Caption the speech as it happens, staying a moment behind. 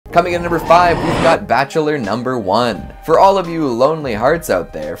Coming in number 5, we've got Bachelor number 1. For all of you lonely hearts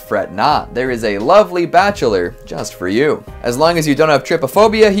out there, fret not, there is a lovely bachelor just for you. As long as you don't have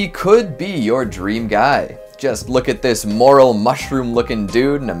trypophobia, he could be your dream guy. Just look at this moral mushroom-looking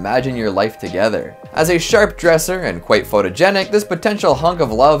dude and imagine your life together. As a sharp dresser and quite photogenic, this potential hunk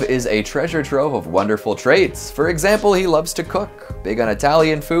of love is a treasure trove of wonderful traits. For example, he loves to cook. Big on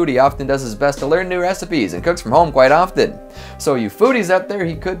Italian food, he often does his best to learn new recipes and cooks from home quite often. So you foodies out there,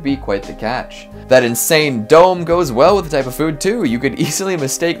 he could be quite the catch. That insane dome goes well with the type of food too. You could easily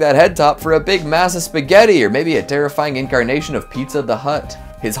mistake that head top for a big mass of spaghetti or maybe a terrifying incarnation of Pizza the Hut.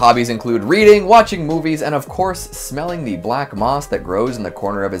 His hobbies include reading, watching movies, and of course, smelling the black moss that grows in the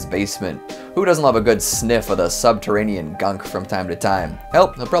corner of his basement. Who doesn't love a good sniff of the subterranean gunk from time to time?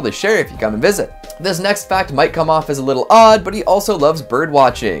 Hell, he'll probably share if you come and visit. This next fact might come off as a little odd, but he also loves bird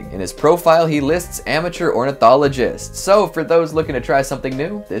watching. In his profile, he lists amateur ornithologist. So for those looking to try something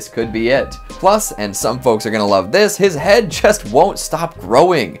new, this could be it. Plus, and some folks are gonna love this, his head just won't stop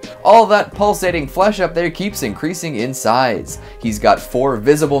growing. All that pulsating flesh up there keeps increasing in size. He's got 4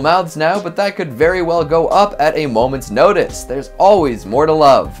 visible mouths now, but that could very well go up at a moment's notice. There's always more to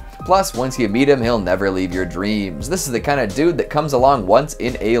love. Plus, once you meet him, he'll never leave your dreams. This is the kind of dude that comes along once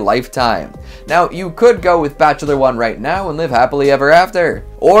in a lifetime. Now, you could go with Bachelor 1 right now and live happily ever after.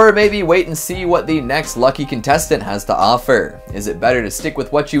 Or maybe wait and see what the next lucky contestant has to offer. Is it better to stick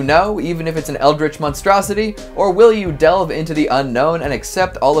with what you know, even if it's an eldritch monstrosity? Or will you delve into the unknown and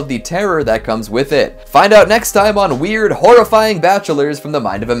accept all of the terror that comes with it? Find out next time on Weird, Horrifying Bachelors from the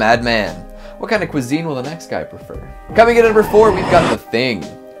Mind of a Madman. What kind of cuisine will the next guy prefer? Coming in at number 4, we've got The Thing.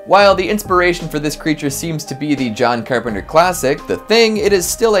 While the inspiration for this creature seems to be the John Carpenter classic, The Thing, it is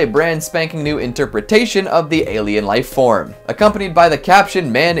still a brand spanking new interpretation of the alien life form. Accompanied by the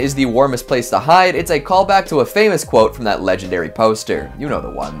caption, "Man is the warmest place to hide," it's a callback to a famous quote from that legendary poster. You know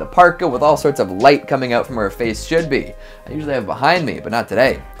the one, the parka with all sorts of light coming out from where her face should be. I usually have it behind me, but not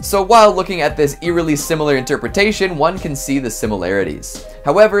today. So while looking at this eerily similar interpretation, one can see the similarities.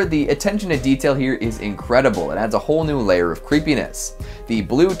 However, the attention to detail here is incredible and adds a whole new layer of creepiness. The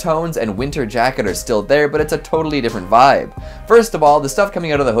blue tones and winter jacket are still there, but it's a totally different vibe. First of all, the stuff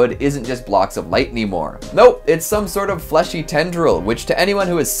coming out of the hood isn't just blocks of light anymore. Nope, it's some sort of fleshy tendril, which to anyone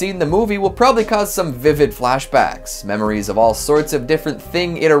who has seen the movie will probably cause some vivid flashbacks. Memories of all sorts of different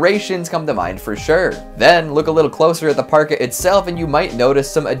Thing iterations come to mind for sure. Then look a little closer at the parka itself and you might notice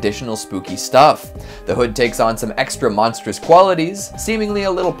some additional spooky stuff. The hood takes on some extra monstrous qualities, seemingly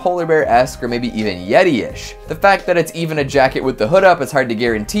a little polar bear-esque or maybe even Yeti-ish. The fact that it's even a jacket with the hood up is hard to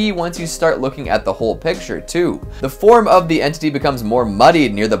guarantee once you start looking at the whole picture too. The form of the entity becomes more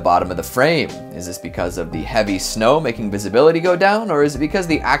muddied near the bottom of the frame. Is this because of the heavy snow making visibility go down, or is it because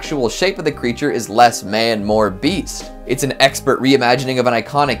the actual shape of the creature is less man, more beast? It's an expert reimagining of an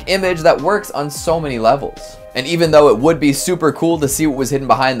iconic image that works on so many levels. And even though it would be super cool to see what was hidden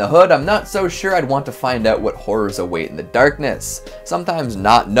behind the hood, I'm not so sure I'd want to find out what horrors await in the darkness. Sometimes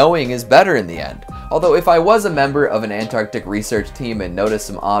not knowing is better in the end. Although if I was a member of an Antarctic research team and noticed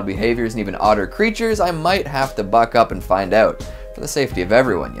some odd behaviors and even odder creatures, I might have to buck up and find out. For the safety of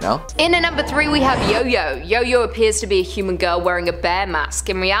everyone, you know? In at number 3 we have Yo-Yo. Yo-Yo appears to be a human girl wearing a bear mask.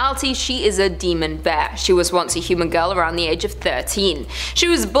 In reality, she is a demon bear. She was once a human girl around the age of 13. She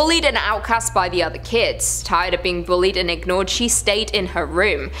was bullied and outcast by the other kids. Tired of being bullied and ignored, she stayed in her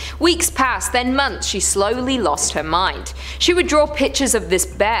room. Weeks passed, then months, she slowly lost her mind. She would draw pictures of this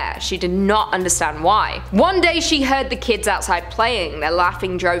bear. She did not understand why. One day she heard the kids outside playing. Their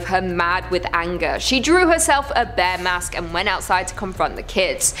laughing drove her mad with anger. She drew herself a bear mask and went outside to confront the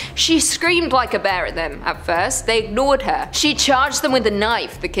kids. She screamed like a bear at them. At first, they ignored her. She charged them with a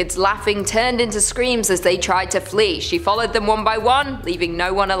knife. The kids laughing turned into screams as they tried to flee. She followed them one by one, leaving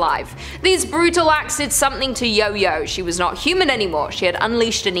no one alive. These brutal acts did something to Yo-Yo. She was not human anymore. She had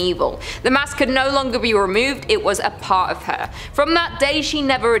unleashed an evil. The mask could no longer be removed. It was a part of her. From that day, she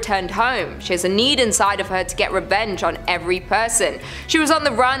never returned home. She has a need inside of her to get revenge on every person. She was on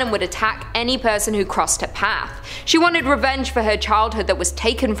the run and would attack any person who crossed her path. She wanted revenge for her childhood that was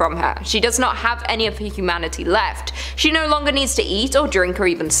taken from her. She does not have any of her humanity left. She no longer needs to eat or drink or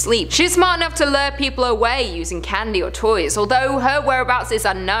even sleep. She is smart enough to lure people away using candy or toys. Although her whereabouts is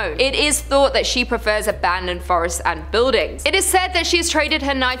unknown, it is thought that she prefers abandoned forests and buildings. It is said that she has traded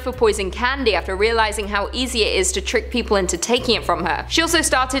her knife for poison candy after realizing how easy it is to trick people into taking it from her. She also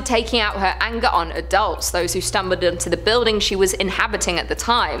started taking out her anger on adults, those who stumbled into the building she was inhabiting at the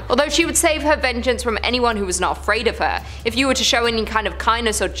time. Although she would save her vengeance from anyone who was not afraid of her. If you were to to show any kind of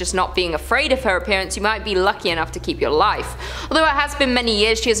kindness or just not being afraid of her appearance, you might be lucky enough to keep your life. Although it has been many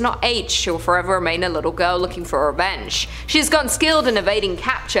years, she has not aged. She will forever remain a little girl looking for revenge. She has gotten skilled in evading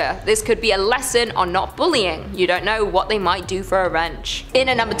capture. This could be a lesson on not bullying. You don't know what they might do for revenge. In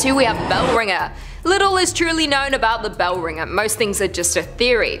at number 2 we have Bellringer. Little is truly known about the Bellringer. Most things are just a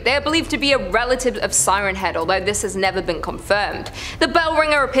theory. They are believed to be a relative of Siren Head, although this has never been confirmed. The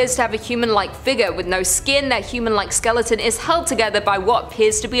Bellringer appears to have a human-like figure with no skin. Their human-like skeleton is held together by what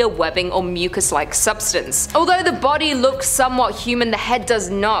appears to be a webbing or mucus-like substance. Although the body looks somewhat human, the head does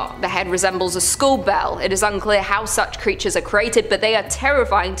not. The head resembles a skull bell. It is unclear how such creatures are created, but they are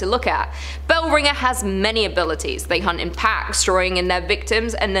terrifying to look at. Bellringer has many abilities. They hunt in packs, destroying in their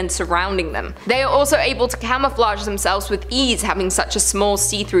victims and then surrounding them. They are also able to camouflage themselves with ease. Having such a small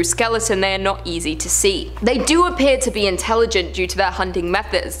see-through skeleton, they are not easy to see. They do appear to be intelligent due to their hunting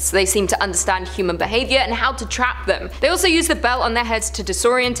methods. They seem to understand human behavior and how to trap them. They also use the bell on their heads to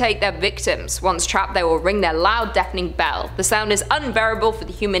disorientate their victims. Once trapped, they will ring their loud, deafening bell. The sound is unbearable for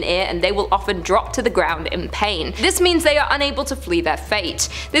the human ear and they will often drop to the ground in pain. This means they are unable to flee their fate.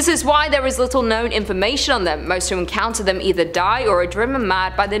 This is why there is little known information on them. Most who encounter them either die or are driven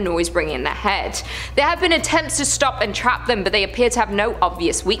mad by the noise bringing in their head. There have been attempts to stop and trap them, but they appear to have no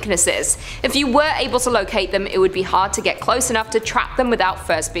obvious weaknesses. If you were able to locate them, it would be hard to get close enough to trap them without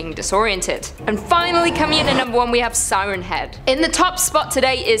first being disoriented. And finally, coming in at number 1 we have Siren Head. In the top spot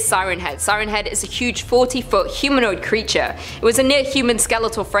today is Siren Head. Siren Head is a huge 40-foot humanoid creature. It was a near-human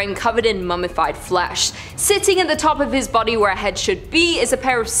skeletal frame covered in mummified flesh. Sitting at the top of his body where a head should be is a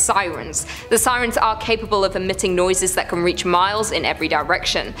pair of sirens. The sirens are capable of emitting noises that can reach miles in every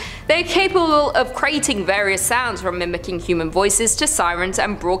direction. They are capable of creating various sounds, from mimicking human voices to sirens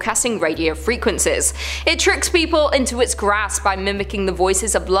and broadcasting radio frequencies. It tricks people into its grasp by mimicking the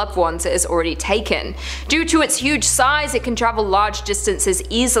voices of loved ones it has already taken. Due to its huge size, it can travel large distances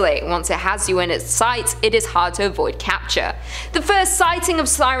easily. Once it has you in its sights, it is hard to avoid capture. The first sighting of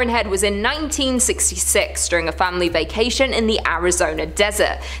Siren Head was in 1966 during a family vacation in the Arizona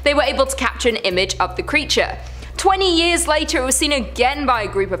desert. They were able to capture an image of the creature. 20 years later, it was seen again by a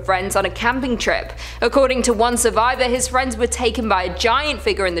group of friends on a camping trip. According to one survivor, his friends were taken by a giant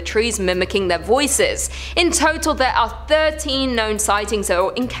figure in the trees mimicking their voices. In total, there are 13 known sightings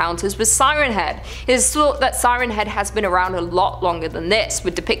or encounters with Siren Head. It is thought that Siren Head has been around a lot longer than this,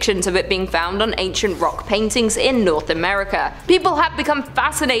 with depictions of it being found on ancient rock paintings in North America. People have become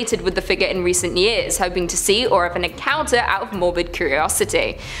fascinated with the figure in recent years, hoping to see or have an encounter out of morbid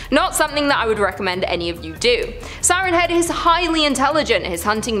curiosity. Not something that I would recommend any of you do. Siren Head is highly intelligent, his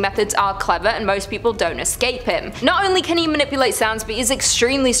hunting methods are clever and most people don't escape him. Not only can he manipulate sounds, but he is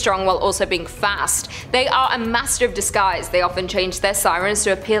extremely strong while also being fast. They are a master of disguise. They often change their sirens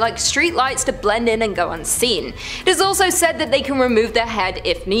to appear like street lights to blend in and go unseen. It is also said that they can remove their head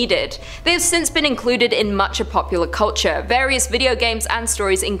if needed. They have since been included in much of popular culture. Various video games and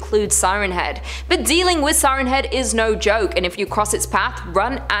stories include Siren Head. But dealing with Siren Head is no joke, and if you cross its path,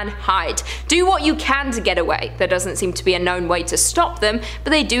 run and hide. Do what you can to get away. There doesn't seem to be a known way to stop them,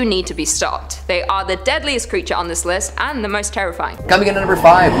 but they do need to be stopped. They are the deadliest creature on this list and the most terrifying. Coming in at number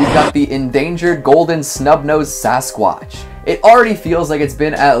 5, we've got the endangered golden snub-nosed Sasquatch. It already feels like it's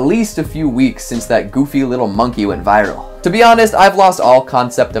been at least a few weeks since that goofy little monkey went viral. To be honest, I've lost all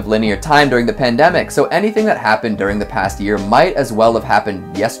concept of linear time during the pandemic, so anything that happened during the past year might as well have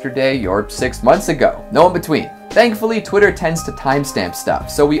happened yesterday or 6 months ago. No in between. Thankfully, Twitter tends to timestamp stuff,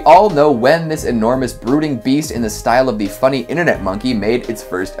 so we all know when this enormous brooding beast in the style of the funny internet monkey made its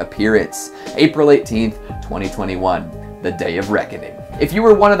first appearance. April 18th, 2021, the day of reckoning. If you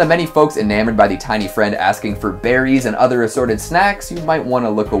were one of the many folks enamored by the tiny friend asking for berries and other assorted snacks, you might want to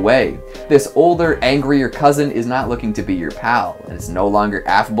look away. This older, angrier cousin is not looking to be your pal, and it's no longer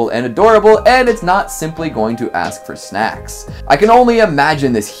affable and adorable, and it's not simply going to ask for snacks. I can only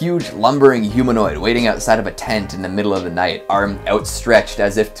imagine this huge, lumbering humanoid waiting outside of a tent in the middle of the night, arm outstretched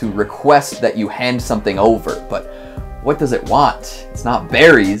as if to request that you hand something over. But what does it want? It's not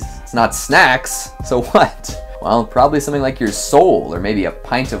berries, it's not snacks, so what? Well, probably something like your soul, or maybe a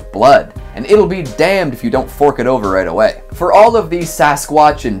pint of blood. And it'll be damned if you don't fork it over right away. For all of these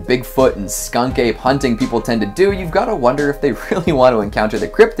Sasquatch and Bigfoot and skunk ape hunting people tend to do, you've got to wonder if they really want to encounter the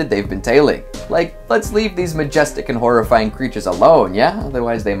cryptid they've been tailing. Like, let's leave these majestic and horrifying creatures alone, yeah?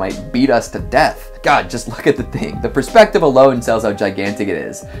 Otherwise they might beat us to death. God, just look at the thing. The perspective alone tells how gigantic it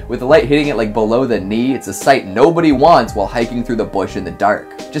is. With the light hitting it like below the knee, it's a sight nobody wants while hiking through the bush in the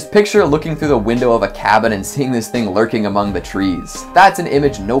dark. Just picture looking through the window of a cabin and seeing this thing lurking among the trees. That's an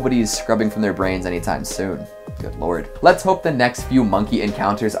image nobody is scrubbing from their brains anytime soon. Good lord. Let's hope the next few monkey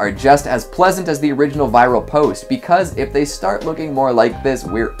encounters are just as pleasant as the original viral post, because if they start looking more like this,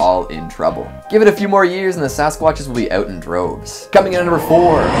 we're all in trouble. Give it a few more years and the Sasquatches will be out in droves. Coming in at number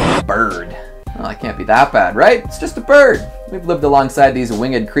 4, bird. Well, it can't be that bad, right? It's just a bird. We've lived alongside these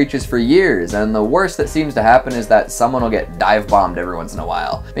winged creatures for years, and the worst that seems to happen is that someone will get dive-bombed every once in a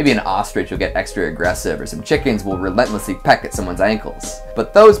while. Maybe an ostrich will get extra aggressive, or some chickens will relentlessly peck at someone's ankles.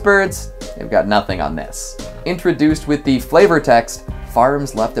 But those birds, they've got nothing on this. Introduced with the flavor text,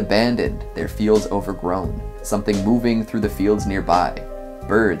 farms left abandoned, their fields overgrown, something moving through the fields nearby.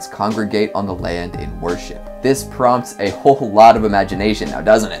 Birds congregate on the land in worship. This prompts a whole lot of imagination now,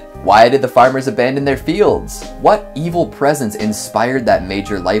 doesn't it? Why did the farmers abandon their fields? What evil presence inspired that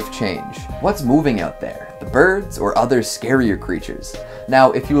major life change? What's moving out there? The birds or other scarier creatures?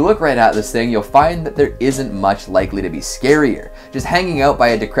 Now, if you look right at this thing, you'll find that there isn't much likely to be scarier. Just hanging out by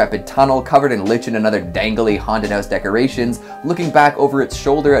a decrepit tunnel covered in lichen and other dangly haunted house decorations, looking back over its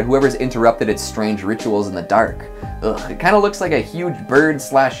shoulder at whoever's interrupted its strange rituals in the dark. Ugh, it kind of looks like a huge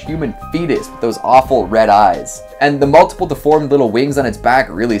bird/human fetus with those awful red eyes. And the multiple deformed little wings on its back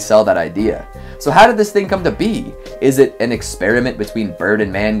really sell that idea. So how did this thing come to be? Is it an experiment between bird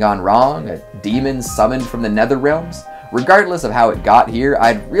and man gone wrong? A demon summoned from the nether realms? Regardless of how it got here,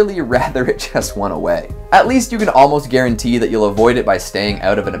 I'd really rather it just went away. At least you can almost guarantee that you'll avoid it by staying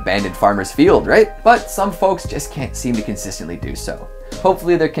out of an abandoned farmer's field, right? But some folks just can't seem to consistently do so.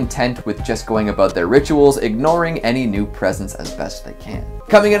 Hopefully they're content with just going about their rituals, ignoring any new presence as best they can.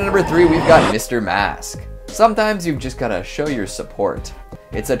 Coming in at number 3, we've got Mr. Mask. Sometimes you've just gotta show your support.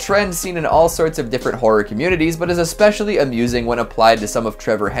 It's a trend seen in all sorts of different horror communities, but is especially amusing when applied to some of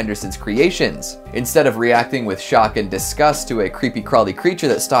Trevor Henderson's creations. Instead of reacting with shock and disgust to a creepy crawly creature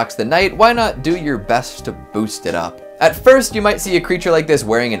that stalks the night, why not do your best to boost it up? At first, you might see a creature like this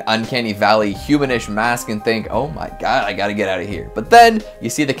wearing an uncanny valley humanish mask and think, oh my god, I gotta get out of here. But then, you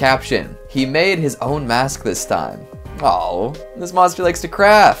see the caption. He made his own mask this time. Oh, this monster likes to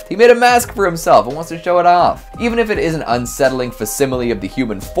craft. He made a mask for himself and wants to show it off. Even if it is an unsettling facsimile of the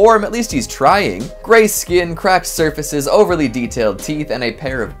human form, at least he's trying. Gray skin, cracked surfaces, overly detailed teeth, and a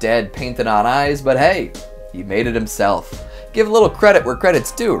pair of dead, painted on eyes, but hey, he made it himself. Give a little credit where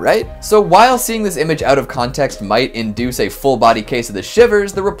credit's due, right? So while seeing this image out of context might induce a full body case of the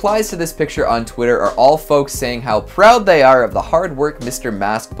shivers, the replies to this picture on Twitter are all folks saying how proud they are of the hard work Mr.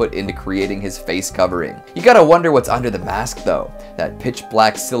 Mask put into creating his face covering. You gotta wonder what's under the mask though. That pitch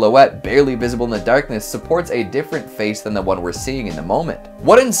black silhouette, barely visible in the darkness, supports a different face than the one we're seeing in the moment.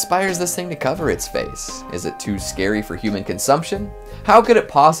 What inspires this thing to cover its face? Is it too scary for human consumption? How could it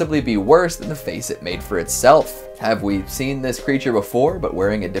possibly be worse than the face it made for itself? Have we seen this creature before, but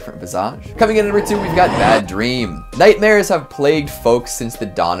wearing a different visage? Coming in at number 2, we've got Bad Dream. Nightmares have plagued folks since the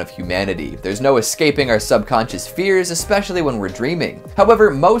dawn of humanity. There's no escaping our subconscious fears, especially when we're dreaming. However,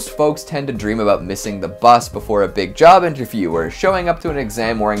 most folks tend to dream about missing the bus before a big job interview or showing up to an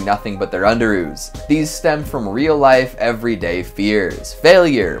exam wearing nothing but their underoos. These stem from real-life, everyday fears.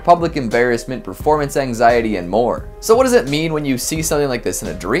 Failure, public embarrassment, performance anxiety, and more. So what does it mean when you see something like this in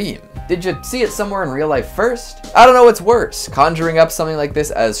a dream? Did you see it somewhere in real life first? I don't know what's worse, conjuring up something like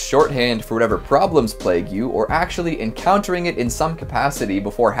this as shorthand for whatever problems plague you, or actually encountering it in some capacity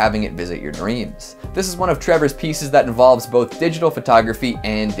before having it visit your dreams. This is one of Trevor's pieces that involves both digital photography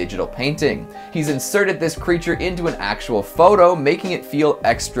and digital painting. He's inserted this creature into an actual photo, making it feel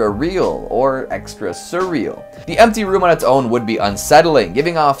extra real, or extra surreal. The empty room on its own would be unsettling,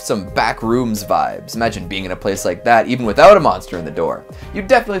 giving off some back rooms vibes. Imagine being in a place like that, even without a monster in the door. You'd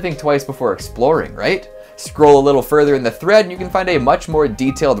definitely think twice before exploring, right? Scroll a little further in the thread and you can find a much more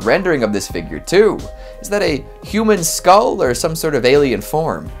detailed rendering of this figure too. Is that a human skull or some sort of alien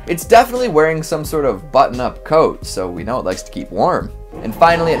form? It's definitely wearing some sort of button-up coat, so we know it likes to keep warm. And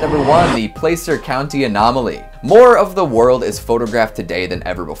finally at number 1, the Placer County anomaly. More of the world is photographed today than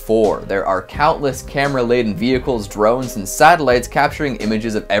ever before. There are countless camera-laden vehicles, drones, and satellites capturing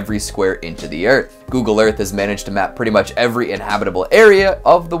images of every square inch of the Earth. Google Earth has managed to map pretty much every inhabitable area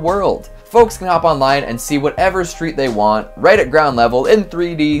of the world. Folks can hop online and see whatever street they want, right at ground level in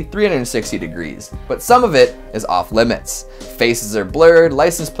 3D, 360 degrees. But some of it is off limits. Faces are blurred,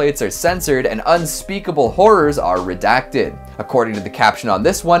 license plates are censored, and unspeakable horrors are redacted. According to the caption on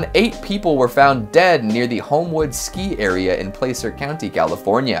this one, 8 people were found dead near the Homewood ski area in Placer County,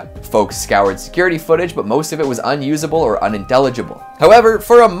 California. Folks scoured security footage, but most of it was unusable or unintelligible. However,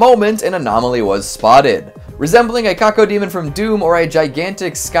 for a moment, an anomaly was spotted. Resembling a cacodemon from Doom or a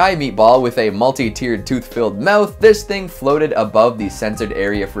gigantic sky meatball with a multi-tiered tooth-filled mouth, this thing floated above the censored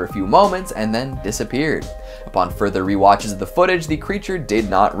area for a few moments and then disappeared. Upon further rewatches of the footage, the creature did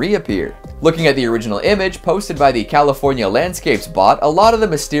not reappear. Looking at the original image posted by the California Landscapes bot, a lot of the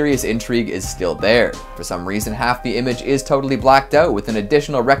mysterious intrigue is still there. For some reason, half the image is totally blacked out, with an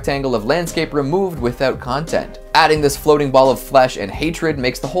additional rectangle of landscape removed without content. Adding this floating ball of flesh and hatred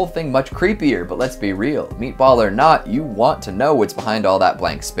makes the whole thing much creepier, but let's be real, meatball or not, you want to know what's behind all that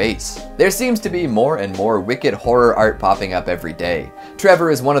blank space. There seems to be more and more wicked horror art popping up every day. Trevor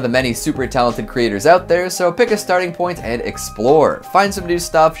is one of the many super talented creators out there, so pick a starting point and explore. Find some new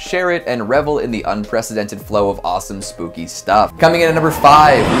stuff, share it, and revel in the unprecedented flow of awesome spooky stuff. Coming in at number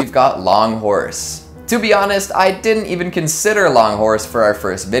 5, we've got Long Horse. To be honest, I didn't even consider Long Horse for our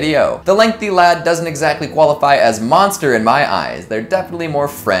first video. The lengthy lad doesn't exactly qualify as monster in my eyes. They're definitely more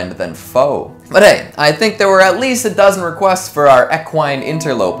friend than foe. But hey, I think there were at least a dozen requests for our equine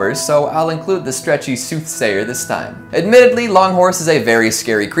interlopers, so I'll include the stretchy soothsayer this time. Admittedly, Long Horse is a very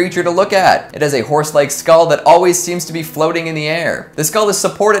scary creature to look at. It has a horse-like skull that always seems to be floating in the air. The skull is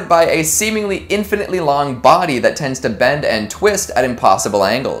supported by a seemingly infinitely long body that tends to bend and twist at impossible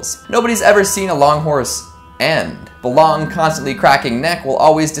angles. Nobody's ever seen a long horse end. The long, constantly cracking neck will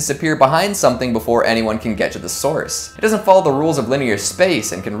always disappear behind something before anyone can get to the source. It doesn't follow the rules of linear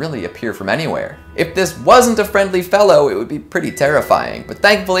space and can really appear from anywhere. If this wasn't a friendly fellow, it would be pretty terrifying, but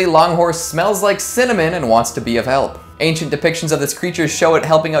thankfully Long Horse smells like cinnamon and wants to be of help. Ancient depictions of this creature show it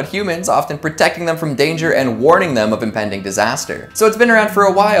helping out humans, often protecting them from danger and warning them of impending disaster. So it's been around for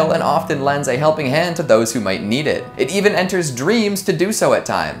a while and often lends a helping hand to those who might need it. It even enters dreams to do so at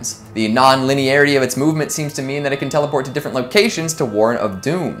times. The non-linearity of its movement seems to mean that it can teleport to different locations to warn of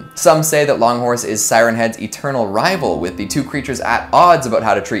doom. Some say that Long Horse is Siren Head's eternal rival, with the two creatures at odds about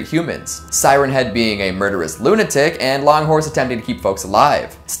how to treat humans. Siren Head being a murderous lunatic, and Long Horse attempting to keep folks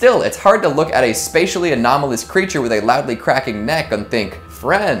alive. Still, it's hard to look at a spatially anomalous creature with a loudly cracking neck and think,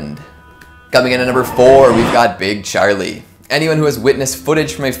 friend. Coming in at number 4, we've got Big Charlie. Anyone who has witnessed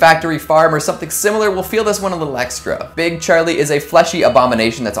footage from a factory farm or something similar will feel this one a little extra. Big Charlie is a fleshy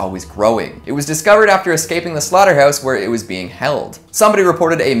abomination that's always growing. It was discovered after escaping the slaughterhouse where it was being held. Somebody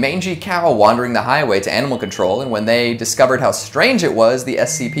reported a mangy cow wandering the highway to animal control, and when they discovered how strange it was, the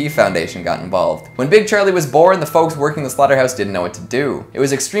SCP Foundation got involved. When Big Charlie was born, the folks working the slaughterhouse didn't know what to do. It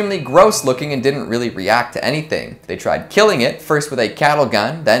was extremely gross looking and didn't really react to anything. They tried killing it, first with a cattle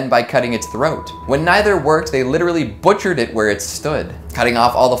gun, then by cutting its throat. When neither worked, they literally butchered it where it stood. Cutting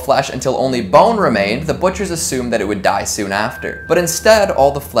off all the flesh until only bone remained, the butchers assumed that it would die soon after. But instead,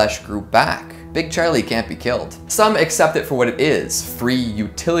 all the flesh grew back. Big Charlie can't be killed. Some accept it for what it is, free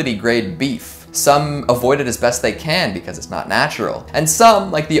utility-grade beef. Some avoid it as best they can because it's not natural. And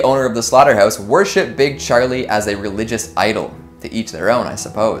some, like the owner of the slaughterhouse, worship Big Charlie as a religious idol. To each their own, I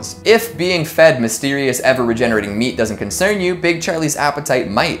suppose. If being fed mysterious, ever-regenerating meat doesn't concern you, Big Charlie's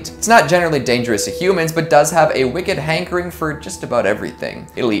appetite might. It's not generally dangerous to humans, but does have a wicked hankering for just about everything.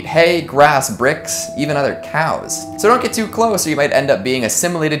 It'll eat hay, grass, bricks, even other cows. So don't get too close or you might end up being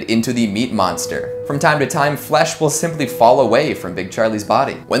assimilated into the meat monster. From time to time, flesh will simply fall away from Big Charlie's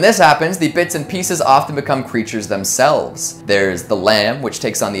body. When this happens, the bits and pieces often become creatures themselves. There's the lamb, which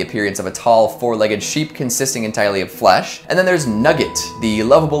takes on the appearance of a tall, four-legged sheep consisting entirely of flesh. And then there's Nugget, the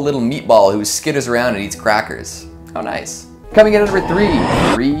lovable little meatball who skitters around and eats crackers. How nice. Coming in at number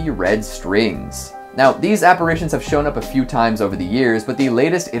 3, 3 red strings. Now, these apparitions have shown up a few times over the years, but the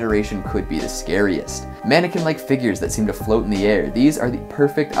latest iteration could be the scariest. Mannequin-like figures that seem to float in the air, these are the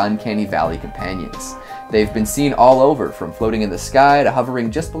perfect uncanny valley companions. They've been seen all over, from floating in the sky to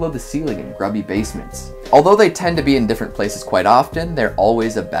hovering just below the ceiling in grubby basements. Although they tend to be in different places quite often, they're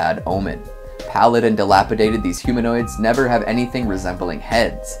always a bad omen. Pallid and dilapidated, these humanoids never have anything resembling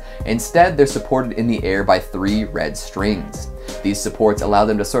heads. Instead, they're supported in the air by 3 red strings. These supports allow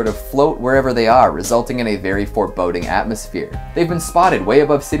them to sort of float wherever they are, resulting in a very foreboding atmosphere. They've been spotted way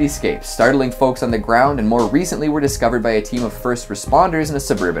above cityscapes, startling folks on the ground, and more recently were discovered by a team of first responders in a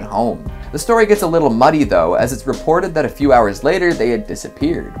suburban home. The story gets a little muddy though, as it's reported that a few hours later they had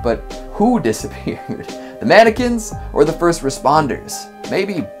disappeared. But who disappeared? The mannequins or the first responders?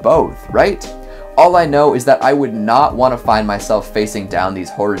 Maybe both, right? All I know is that I would not want to find myself facing down these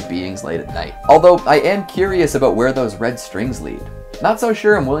horrid beings late at night. Although I am curious about where those red strings lead. Not so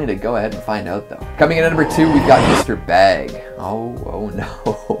sure I'm willing to go ahead and find out though. Coming in at number 2, we've got Mr. Bag. Oh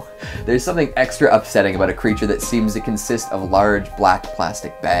no. There's something extra upsetting about a creature that seems to consist of large black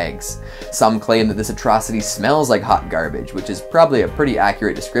plastic bags. Some claim that this atrocity smells like hot garbage, which is probably a pretty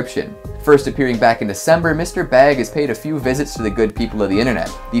accurate description. First appearing back in December, Mr. Bag has paid a few visits to the good people of the internet.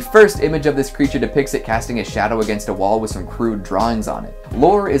 The first image of this creature depicts it casting a shadow against a wall with some crude drawings on it.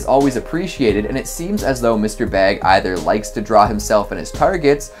 Lore is always appreciated, and it seems as though Mr. Bag either likes to draw himself and his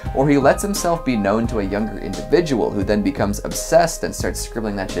targets, or he lets himself be known to a younger individual who then becomes obsessed and starts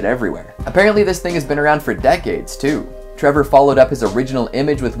scribbling that shit everywhere. Apparently this thing has been around for decades too. Trevor followed up his original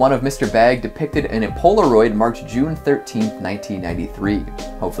image with one of Mr. Bag depicted in a Polaroid marked June 13th, 1993.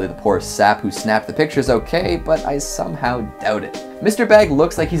 Hopefully the poor sap who snapped the picture's okay, but I somehow doubt it. Mr. Bag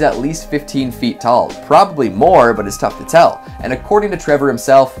looks like he's at least 15 feet tall, probably more, but it's tough to tell. And according to Trevor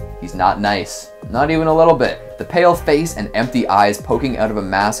himself, he's not nice. Not even a little bit. The pale face and empty eyes poking out of a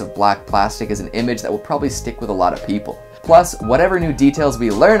mass of black plastic is an image that will probably stick with a lot of people. Plus, whatever new details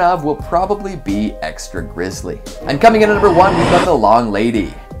we learn of will probably be extra grisly. And coming in at number 1, we've got The Long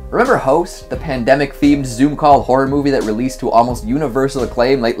Lady. Remember Host, the pandemic-themed Zoom call horror movie that released to almost universal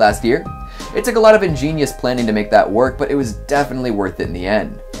acclaim late last year? It took a lot of ingenious planning to make that work, but it was definitely worth it in the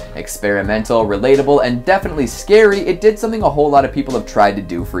end. Experimental, relatable, and definitely scary, it did something a whole lot of people have tried to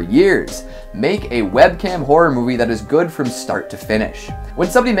do for years. Make a webcam horror movie that is good from start to finish. When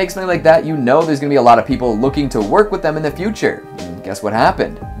somebody makes something like that, you know there's gonna be a lot of people looking to work with them in the future. And guess what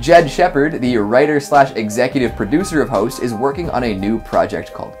happened? Jed Shepard, the writer/executive producer of Host, is working on a new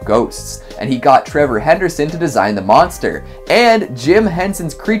project called Ghosts, and he got Trevor Henderson to design the monster, and Jim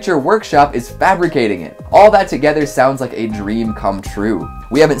Henson's Creature Workshop is fabricating it. All that together sounds like a dream come true.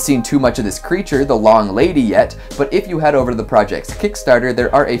 We haven't seen too much of this creature, the Long Lady, yet, but if you head over to the project's Kickstarter,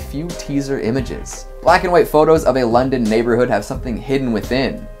 there are a few teaser images. Black and white photos of a London neighborhood have something hidden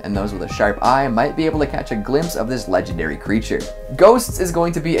within, and those with a sharp eye might be able to catch a glimpse of this legendary creature. Ghosts is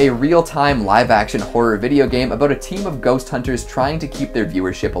going to be a real-time live-action horror video game about a team of ghost hunters trying to keep their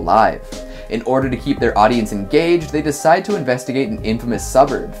viewership alive. In order to keep their audience engaged, they decide to investigate an infamous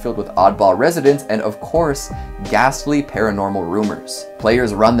suburb filled with oddball residents and, of course, ghastly paranormal rumors.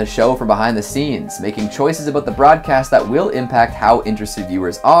 Players run the show from behind the scenes, making choices about the broadcast that will impact how interested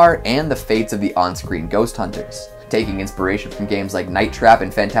viewers are and the fates of the on-screen ghost hunters. Taking inspiration from games like Night Trap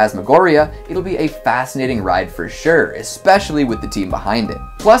and Phantasmagoria, it'll be a fascinating ride for sure, especially with the team behind it.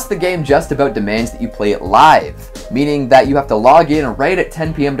 Plus, the game just about demands that you play it live, meaning that you have to log in right at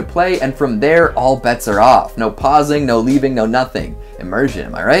 10 p.m. to play, and from there, all bets are off. No pausing, no leaving, no nothing. Immersion,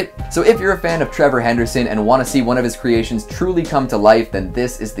 am I right? So if you're a fan of Trevor Henderson and want to see one of his creations truly come to life, then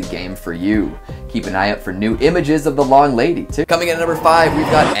this is the game for you. Keep an eye out for new images of the Long Lady, too. Coming in at number 5, we've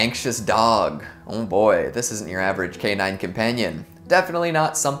got Anxious Dog. Oh boy, this isn't your average canine companion. Definitely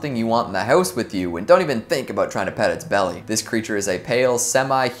not something you want in the house with you, and don't even think about trying to pet its belly. This creature is a pale,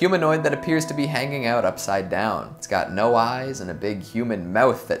 semi-humanoid that appears to be hanging out upside down. It's got no eyes and a big human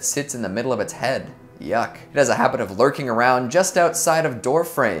mouth that sits in the middle of its head. Yuck. It has a habit of lurking around just outside of door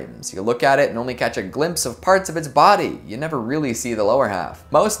frames. You look at it and only catch a glimpse of parts of its body. You never really see the lower half.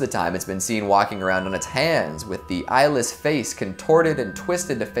 Most of the time it's been seen walking around on its hands with the eyeless face contorted and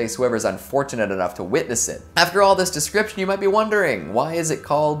twisted to face whoever's unfortunate enough to witness it. After all this description, you might be wondering, why is it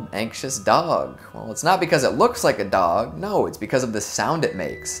called Anxious Dog? Well, it's not because it looks like a dog. No, it's because of the sound it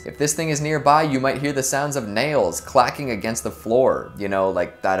makes. If this thing is nearby, you might hear the sounds of nails clacking against the floor, you know,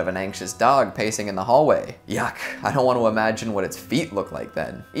 like that of an anxious dog pacing in the hallway. Yuck, I don't want to imagine what its feet look like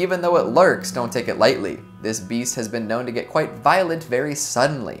then. Even though it lurks, don't take it lightly. This beast has been known to get quite violent very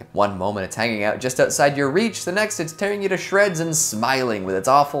suddenly. One moment it's hanging out just outside your reach, the next it's tearing you to shreds and smiling with its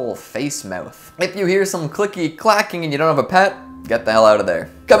awful face mouth. If you hear some clicky clacking and you don't have a pet, get the hell out of there.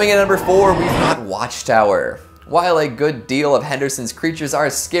 Coming in at number 4, we've got Watchtower. While a good deal of Henderson's creatures are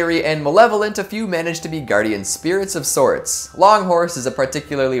scary and malevolent, a few manage to be guardian spirits of sorts. Longhorse is a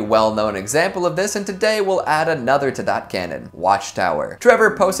particularly well-known example of this, and today we'll add another to that canon, Watchtower.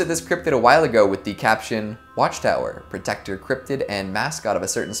 Trevor posted this cryptid a while ago with the caption, Watchtower, protector, cryptid, and mascot of a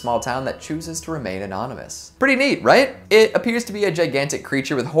certain small town that chooses to remain anonymous. Pretty neat, right? It appears to be a gigantic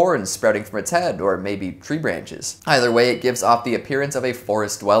creature with horns sprouting from its head, or maybe tree branches. Either way, it gives off the appearance of a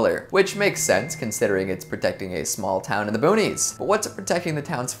forest dweller, which makes sense considering it's protecting a small town in the boonies. But what's it protecting the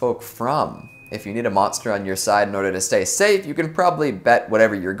townsfolk from? If you need a monster on your side in order to stay safe, you can probably bet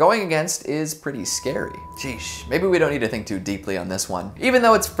whatever you're going against is pretty scary. Sheesh, maybe we don't need to think too deeply on this one. Even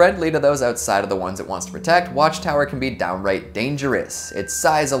though it's friendly to those outside of the ones it wants to protect, Watchtower can be downright dangerous. Its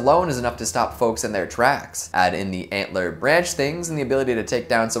size alone is enough to stop folks in their tracks. Add in the antler branch things and the ability to take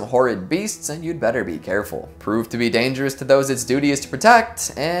down some horrid beasts, and you'd better be careful. Prove to be dangerous to those its duty is to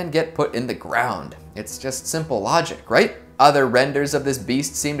protect, and get put in the ground. It's just simple logic, right? Other renders of this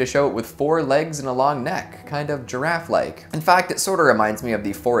beast seem to show it with 4 legs and a long neck, kind of giraffe-like. In fact, it sort of reminds me of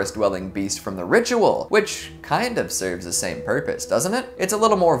the forest-dwelling beast from The Ritual, which kind of serves the same purpose, doesn't it? It's a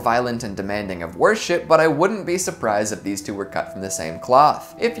little more violent and demanding of worship, but I wouldn't be surprised if these two were cut from the same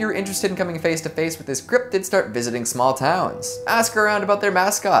cloth. If you're interested in coming face to face with this cryptid, start visiting small towns. Ask around about their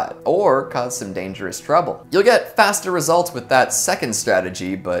mascot, or cause some dangerous trouble. You'll get faster results with that second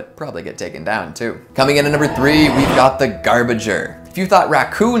strategy, but probably get taken down too. Coming in at number 3, we've got the Garbager. If you thought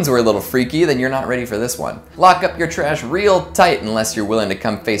raccoons were a little freaky, then you're not ready for this one. Lock up your trash real tight unless you're willing to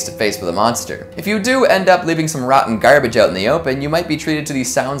come face to face with a monster. If you do end up leaving some rotten garbage out in the open, you might be treated to the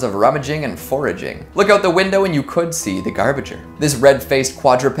sounds of rummaging and foraging. Look out the window and you could see the Garbager. This red-faced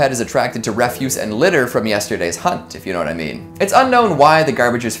quadruped is attracted to refuse and litter from yesterday's hunt, if you know what I mean. It's unknown why the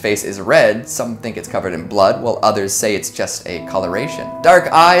Garbager's face is red. Some think it's covered in blood, while others say it's just a coloration.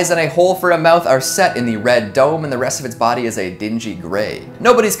 Dark eyes and a hole for a mouth are set in the red dome, and the rest of its body is a dingy gray.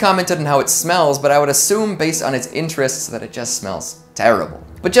 Nobody's commented on how it smells, but I would assume based on its interests that it just smells terrible.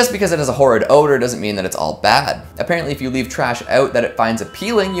 But just because it has a horrid odor doesn't mean that it's all bad. Apparently if you leave trash out that it finds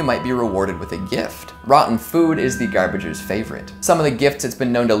appealing, you might be rewarded with a gift. Rotten food is the Garbager's favorite. Some of the gifts it's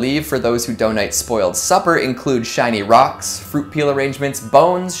been known to leave for those who donate spoiled supper include shiny rocks, fruit peel arrangements,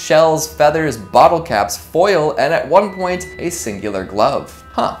 bones, shells, feathers, bottle caps, foil, and at one point, a singular glove.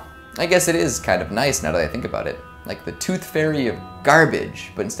 Huh. I guess it is kind of nice now that I think about it. Like the tooth fairy of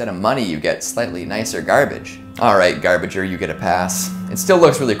garbage, but instead of money you get slightly nicer garbage. Alright, Garbager, you get a pass. It still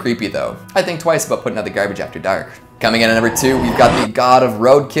looks really creepy though. I think twice about putting out the garbage after dark. Coming in at number 2, we've got the God of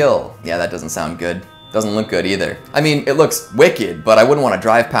Roadkill. Yeah, that doesn't sound good. Doesn't look good either. I mean, it looks wicked, but I wouldn't want to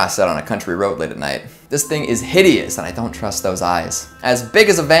drive past that on a country road late at night. This thing is hideous, and I don't trust those eyes. As big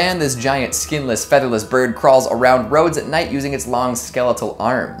as a van, this giant skinless, featherless bird crawls around roads at night using its long skeletal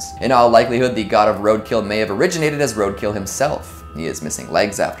arms. In all likelihood, the God of Roadkill may have originated as Roadkill himself. He is missing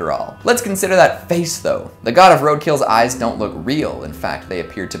legs after all. Let's consider that face though. The God of Roadkill's eyes don't look real. In fact, they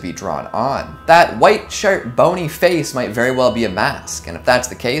appear to be drawn on. That white, sharp, bony face might very well be a mask, and if that's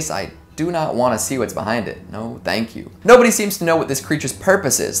the case, I do not want to see what's behind it. No, thank you. Nobody seems to know what this creature's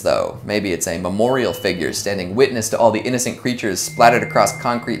purpose is, though. Maybe it's a memorial figure standing witness to all the innocent creatures splattered across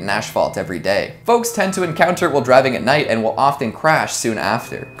concrete and asphalt every day. Folks tend to encounter it while driving at night and will often crash soon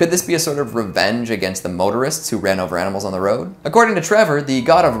after. Could this be a sort of revenge against the motorists who ran over animals on the road? According to Trevor, the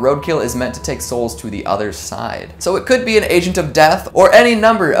God of Roadkill is meant to take souls to the other side. So it could be an agent of death or any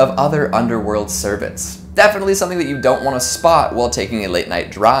number of other underworld servants. Definitely something that you don't want to spot while taking a late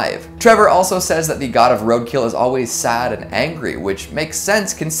night drive. Trevor also says that the God of Roadkill is always sad and angry, which makes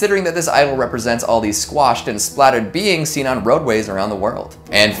sense considering that this idol represents all these squashed and splattered beings seen on roadways around the world.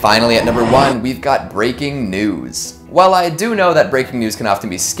 And finally at number 1, we've got breaking news. While I do know that breaking news can often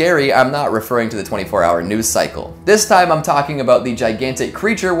be scary, I'm not referring to the 24-hour news cycle. This time I'm talking about the gigantic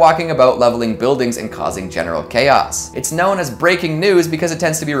creature walking about leveling buildings and causing general chaos. It's known as breaking news because it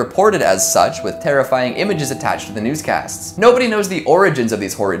tends to be reported as such, with terrifying images attached to the newscasts. Nobody knows the origins of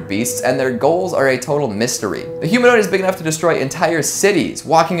these horrid beasts, and their goals are a total mystery. The humanoid is big enough to destroy entire cities,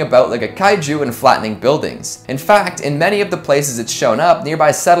 walking about like a kaiju and flattening buildings. In fact, in many of the places it's shown up,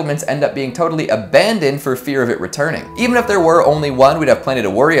 nearby settlements end up being totally abandoned for fear of it returning. Even if there were only one, we'd have plenty to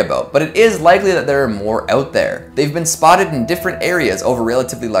worry about, but it is likely that there are more out there. They've been spotted in different areas over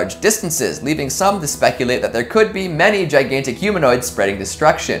relatively large distances, leaving some to speculate that there could be many gigantic humanoids spreading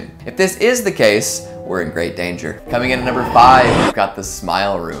destruction. If this is the case, we're in great danger. Coming in at number 5, we've got the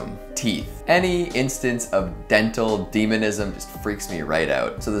Smile Room. Teeth. Any instance of dental demonism just freaks me right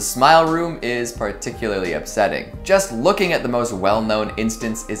out. So the Smile Room is particularly upsetting. Just looking at the most well-known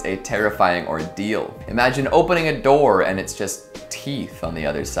instance is a terrifying ordeal. Imagine opening a door and it's just teeth on the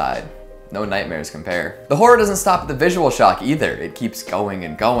other side. No nightmares compare. The horror doesn't stop at the visual shock either. It keeps going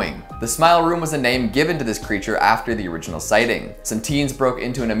and going. The Smile Room was a name given to this creature after the original sighting. Some teens broke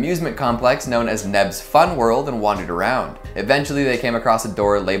into an amusement complex known as Neb's Fun World and wandered around. Eventually they came across a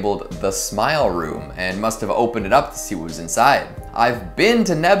door labeled the Smile Room and must have opened it up to see what was inside. I've been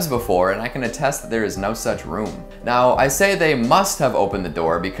to Neb's before and I can attest that there is no such room. Now, I say they must have opened the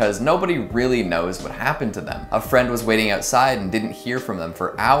door because nobody really knows what happened to them. A friend was waiting outside and didn't hear from them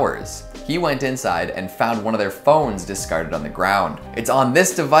for hours. He went inside and found one of their phones discarded on the ground. It's on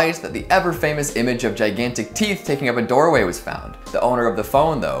this device that the ever-famous image of gigantic teeth taking up a doorway was found. The owner of the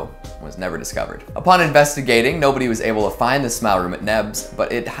phone, though, was never discovered. Upon investigating, nobody was able to find the smile room at Neb's,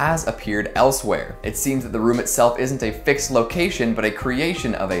 but it has appeared elsewhere. It seems that the room itself isn't a fixed location, but a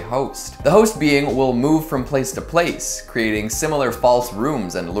creation of a host. The host being will move from place to place, creating similar false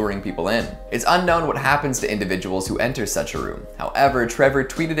rooms and luring people in. It's unknown what happens to individuals who enter such a room. However, Trevor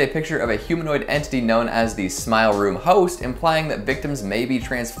tweeted a picture of a humanoid entity known as the Smile Room host, implying that victims may be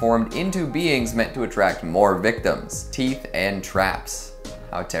transformed into beings meant to attract more victims, teeth, and traps.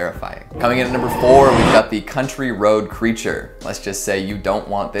 How terrifying. Coming in at number 4, we've got the Country Road Creature. Let's just say you don't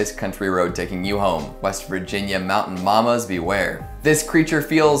want this country road taking you home. West Virginia mountain mamas, beware. This creature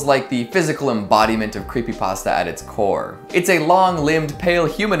feels like the physical embodiment of creepypasta at its core. It's a long-limbed, pale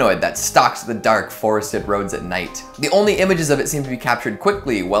humanoid that stalks the dark, forested roads at night. The only images of it seem to be captured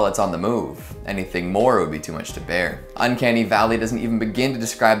quickly while it's on the move. Anything more would be too much to bear. Uncanny Valley doesn't even begin to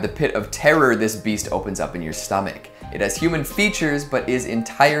describe the pit of terror this beast opens up in your stomach. It has human features, but is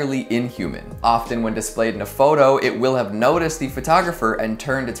entirely inhuman. Often when displayed in a photo, it will have noticed the photographer and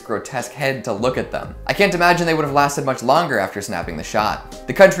turned its grotesque head to look at them. I can't imagine they would have lasted much longer after snapping the shot.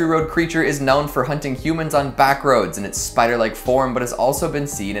 The Country Road Creature is known for hunting humans on back roads in its spider-like form, but has also been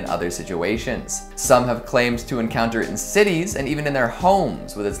seen in other situations. Some have claimed to encounter it in cities and even in their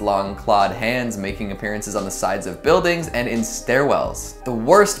homes, with its long clawed hands making appearances on the sides of buildings and in stairwells. The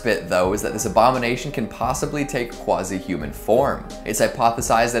worst bit, though, is that this abomination can possibly take quasi-human form. It's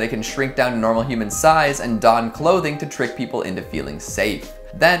hypothesized that it can shrink down to normal human size and don clothing to trick people into feeling safe.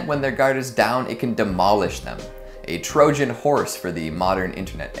 Then, when their guard is down, it can demolish them. A Trojan horse for the modern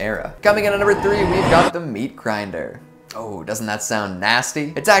internet era. Coming in at number 3, we've got the meat grinder. Oh, doesn't that sound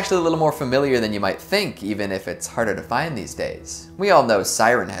nasty? It's actually a little more familiar than you might think, even if it's harder to find these days. We all know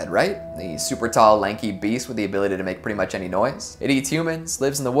Siren Head, right? The super tall, lanky beast with the ability to make pretty much any noise. It eats humans,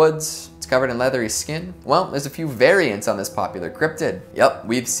 lives in the woods, it's covered in leathery skin. Well, there's a few variants on this popular cryptid. Yep,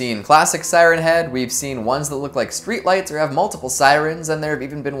 we've seen classic Siren Head, we've seen ones that look like streetlights or have multiple sirens, and there have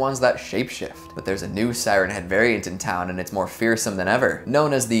even been ones that shapeshift. But there's a new Siren Head variant in town, and it's more fearsome than ever.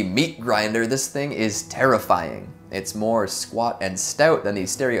 Known as the meat grinder, this thing is terrifying. It's more squat and stout than the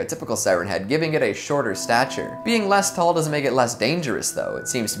stereotypical Siren Head, giving it a shorter stature. Being less tall doesn't make it less dangerous, though. It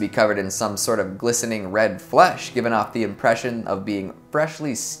seems to be covered in some sort of glistening red flesh, giving off the impression of being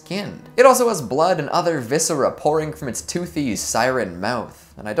freshly skinned. It also has blood and other viscera pouring from its toothy siren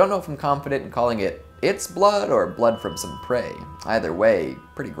mouth, and I don't know if I'm confident in calling it its blood or blood from some prey. Either way,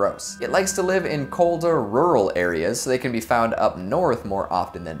 pretty gross. It likes to live in colder rural areas, so they can be found up north more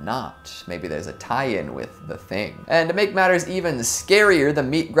often than not. Maybe there's a tie-in with the thing. And to make matters even scarier, the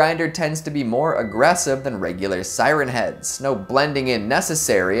meat grinder tends to be more aggressive than regular siren heads. No blending in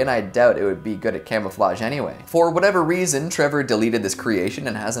necessary, and I doubt it would be good at camouflage anyway. For whatever reason, Trevor deleted this creation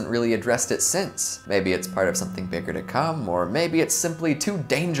and hasn't really addressed it since. Maybe it's part of something bigger to come, or maybe it's simply too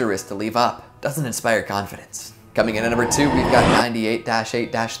dangerous to leave up. Doesn't inspire confidence. Coming in at number 2, we've got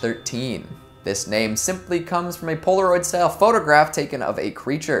 98-8-13. This name simply comes from a Polaroid-style photograph taken of a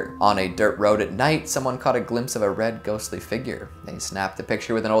creature. On a dirt road at night, someone caught a glimpse of a red, ghostly figure. They snapped the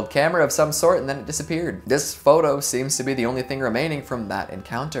picture with an old camera of some sort, and then it disappeared. This photo seems to be the only thing remaining from that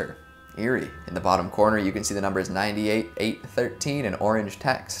encounter. Eerie. In the bottom corner, you can see the numbers 98-8-13 in orange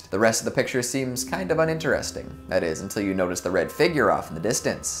text. The rest of the picture seems kind of uninteresting. That is, until you notice the red figure off in the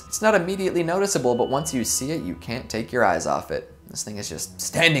distance. It's not immediately noticeable, but once you see it, you can't take your eyes off it. This thing is just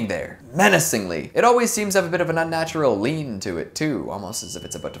standing there, menacingly. It always seems to have a bit of an unnatural lean to it too, almost as if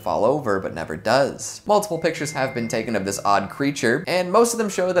it's about to fall over, but never does. Multiple pictures have been taken of this odd creature, and most of them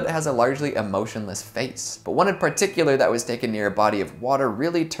show that it has a largely emotionless face. But one in particular that was taken near a body of water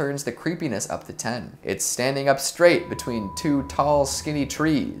really turns the creepiness up to 10. It's standing up straight between two tall, skinny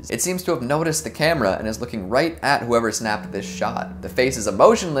trees. It seems to have noticed the camera and is looking right at whoever snapped this shot. The face is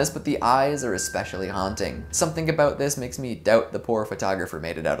emotionless, but the eyes are especially haunting. Something about this makes me doubt the poor photographer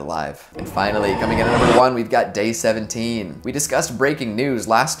made it out alive. And finally, coming in at number 1, we've got Day 17. We discussed breaking news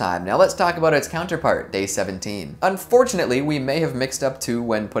last time. Now let's talk about its counterpart, Day 17. Unfortunately, we may have mixed up two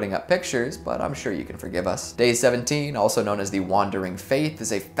when putting up pictures, but I'm sure you can forgive us. Day 17, also known as the Wandering Faith,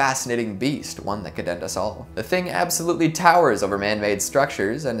 is a fascinating beast, one that could end us all. The thing absolutely towers over man-made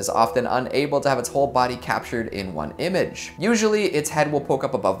structures and is often unable to have its whole body captured in one image. Usually, its head will poke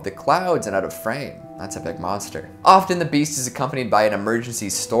up above the clouds and out of frame. That's a big monster. Often the beast is accompanied by an emergency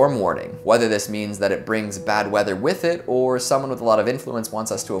storm warning. Whether this means that it brings bad weather with it or someone with a lot of influence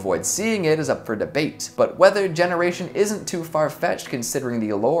wants us to avoid seeing it is up for debate. But weather generation isn't too far-fetched considering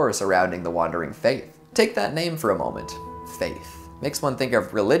the allure surrounding the Wandering Faith. Take that name for a moment, Faith. Makes one think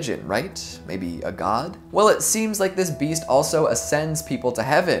of religion, right? Maybe a god? Well, it seems like this beast also ascends people to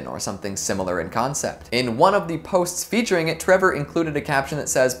heaven, or something similar in concept. In one of the posts featuring it, Trevor included a caption that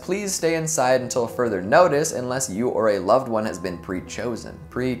says, "Please stay inside until further notice unless you or a loved one has been pre-chosen."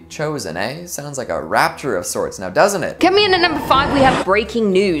 Pre-chosen, eh? Sounds like a rapture of sorts now, doesn't it? Coming in at number 5, we have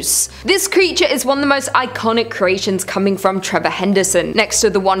breaking news. This creature is one of the most iconic creations coming from Trevor Henderson, next to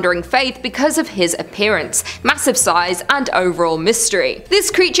the Wandering Faith because of his appearance, massive size, and overall mystery.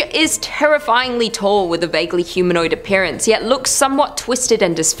 This creature is terrifyingly tall with a vaguely humanoid appearance, yet looks somewhat twisted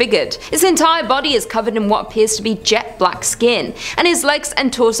and disfigured. His entire body is covered in what appears to be jet black skin, and his legs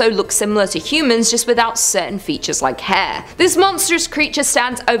and torso look similar to humans, just without certain features like hair. This monstrous creature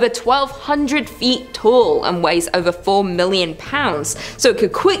stands over 1,200 feet tall and weighs over 4 million pounds, so it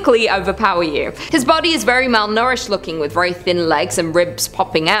could quickly overpower you. His body is very malnourished looking, with very thin legs and ribs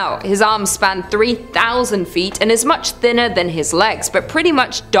popping out. His arms span 3,000 feet and is much thinner than his legs, but pretty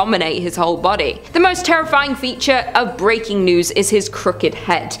much dominate his whole body. The most terrifying feature of breaking news is his crooked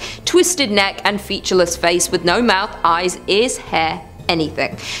head, twisted neck, and featureless face with no mouth, eyes, ears, hair,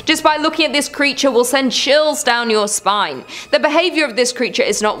 anything. Just by looking at this creature will send chills down your spine. The behavior of this creature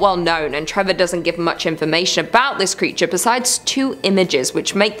is not well known, and Trevor doesn't give much information about this creature besides 2 images,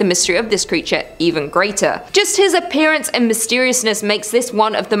 which make the mystery of this creature even greater. Just his appearance and mysteriousness makes this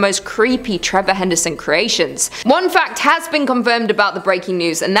one of the most creepy Trevor Henderson creations. One fact has been confirmed about the breaking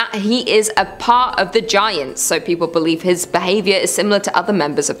news, and that he is a part of the Giants, so people believe his behavior is similar to other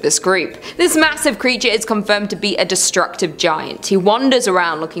members of this group. This massive creature is confirmed to be a destructive giant. He wanders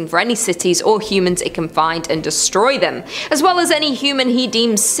around looking for any cities or humans it can find and destroy them, as well as any human he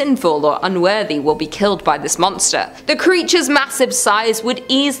deems sinful or unworthy will be killed by this monster. The creature's massive size would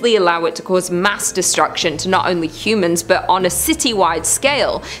easily allow it to cause mass destruction to not only humans but on a city-wide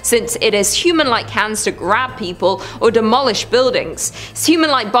scale, since it has human-like hands to grab people or demolish buildings. Its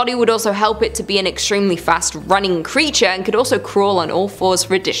human-like body would also help it to be an extremely fast-running creature and could also crawl on all fours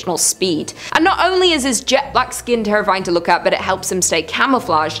for additional speed. And not only is his jet black skin terrifying to look at, but it helps him stay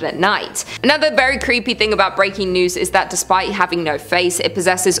camouflaged at night. Another very creepy thing about breaking news is that despite having no face, it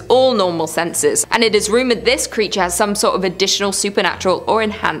possesses all normal senses, and it is rumored this creature has some sort of additional supernatural or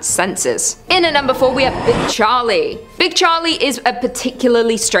enhanced senses. In at number 4, we have Big Charlie. Big Charlie is a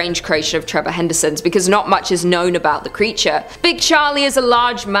particularly strange creation of Trevor Henderson's because not much is known about the creature. Big Charlie is a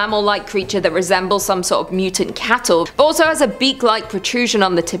large mammal-like creature that resembles some sort of mutant cattle, but also has a beak-like protrusion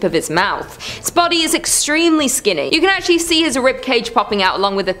on the tip of his mouth. Its body is extremely skinny. You can actually see his ribcage popping out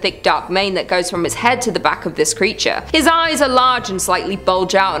along with a thick dark mane that goes from his head to the back of this creature. His eyes are large and slightly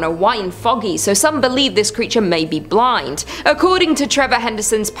bulge out and are white and foggy, so some believe this creature may be blind. According to Trevor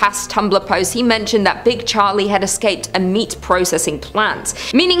Henderson's past Tumblr post, he mentioned that Big Charlie had escaped a meat processing plant,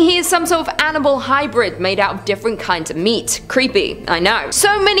 meaning he is some sort of animal hybrid made out of different kinds of meat. Creepy, I know.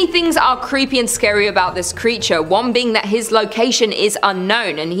 So many things are creepy and scary about this creature, one being that his location is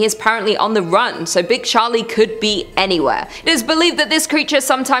unknown and he is apparently on the run, so Big Charlie could be anywhere. It is believed that this creature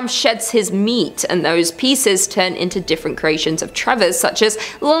sometimes sheds his meat, and those pieces turn into different creations of Trevor's, such as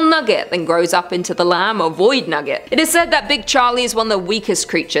Little Nugget, then grows up into the Lamb or Void Nugget. It is said that Big Charlie is one of the weakest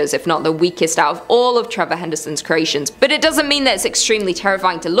creatures, if not the weakest out of all of Trevor Henderson's creations, but it doesn't mean that it's extremely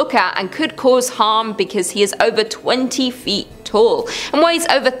terrifying to look at and could cause harm because he is over 20 feet tall and weighs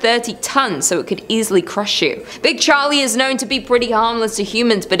over 30 tons, so it could easily crush you. Big Charlie is known to be pretty harmless to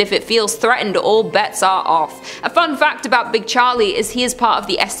humans, but if it feels threatened, all bets are off. A fun fact about Big Charlie is he is part of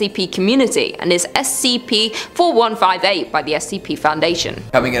the SCP community and is SCP-4158 by the SCP Foundation.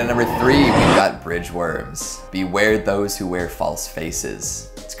 Coming in at number 3, we've got bridge worms. Beware those who wear false faces.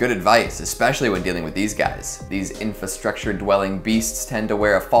 It's good advice, especially when dealing with these guys. These infrastructure-dwelling beasts tend to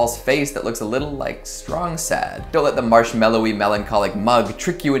wear a false face that looks a little like strong sad. Don't let the marshmallowy, melancholic mug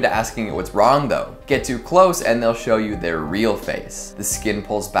trick you into asking it what's wrong though. Get too close and they'll show you their real face. The skin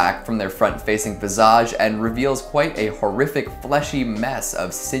pulls back from their front-facing visage and reveals quite a horrific fleshy mess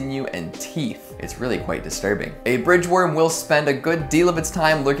of sinew and teeth. It's really quite disturbing. A bridge worm will spend a good deal of its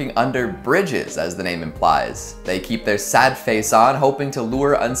time lurking under bridges, as the name implies. They keep their sad face on, hoping to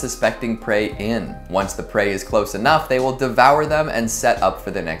lure unsuspecting prey in. Once the prey is close enough, they will devour them and set up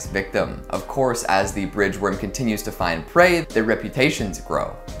for their next victim. Of course, as the bridge worm continues to find prey, their reputations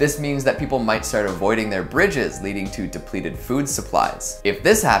grow. This means that people might start avoiding their bridges, leading to depleted food supplies. If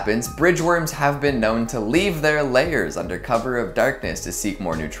this happens, bridge worms have been known to leave their lairs under cover of darkness to seek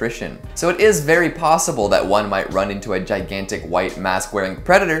more nutrition. So it is very possible that one might run into a gigantic white mask-wearing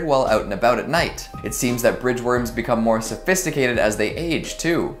predator while out and about at night. It seems that bridge worms become more sophisticated as they age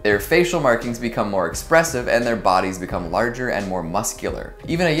too. Their facial markings become more expressive and their bodies become larger and more muscular.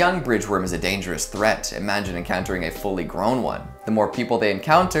 Even a young bridge worm is a dangerous threat. Imagine encountering a fully grown one. The more people they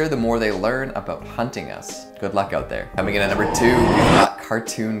encounter, the more they learn about hunting us. Good luck out there. Coming in at number 2, we've got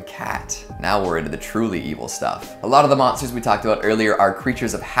Cartoon Cat. Now we're into the truly evil stuff. A lot of the monsters we talked about earlier are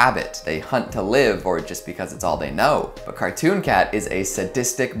creatures of habit. They hunt to live or just because it's all they know. But Cartoon Cat is a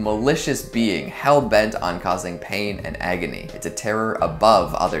sadistic, malicious being hell-bent on causing pain and agony. It's a terror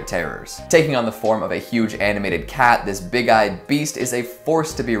above other terrors. Taking on the form of a huge animated cat, this big-eyed beast is a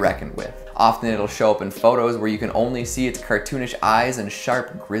force to be reckoned with. Often it'll show up in photos where you can only see its cartoonish eyes and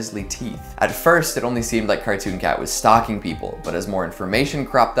sharp, grisly teeth. At first, it only seemed like Cartoon Cat was stalking people, but as more information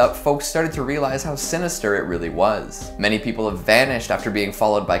cropped up, folks started to realize how sinister it really was. Many people have vanished after being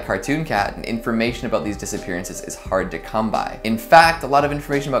followed by Cartoon Cat, and information about these disappearances is hard to come by. In fact, a lot of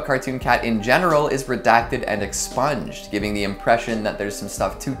information about Cartoon Cat in general is redacted and expunged, giving the impression that there's some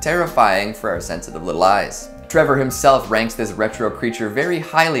stuff too terrifying for our sensitive little eyes. Trevor himself ranks this retro creature very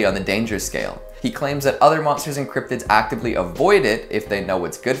highly on the danger scale. He claims that other monsters and cryptids actively avoid it if they know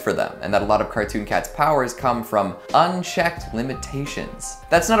what's good for them, and that a lot of Cartoon Cat's powers come from unchecked limitations.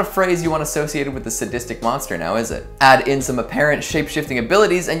 That's not a phrase you want associated with the sadistic monster now, is it? Add in some apparent shape-shifting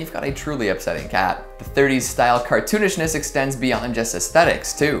abilities and you've got a truly upsetting cat. The 30s style cartoonishness extends beyond just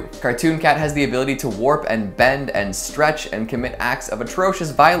aesthetics, too. Cartoon Cat has the ability to warp and bend and stretch and commit acts of atrocious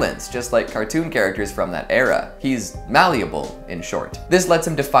violence, just like cartoon characters from that era. He's malleable, in short. This lets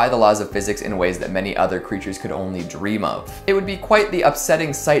him defy the laws of physics in ways that many other creatures could only dream of. It would be quite the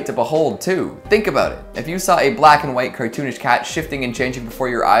upsetting sight to behold, too. Think about it. If you saw a black and white cartoonish cat shifting and changing before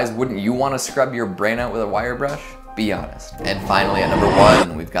your eyes, wouldn't you want to scrub your brain out with a wire brush? Be honest. And finally, at number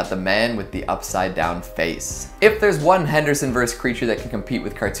 1, we've got the man with the upside down face. If there's one Henderson-verse creature that can compete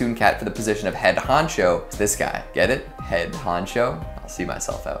with Cartoon Cat for the position of head honcho, it's this guy. Get it? Head honcho? I'll see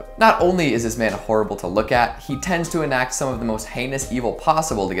myself out. Not only is this man horrible to look at, he tends to enact some of the most heinous evil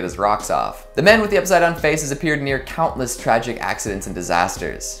possible to get his rocks off. The man with the upside down face has appeared near countless tragic accidents and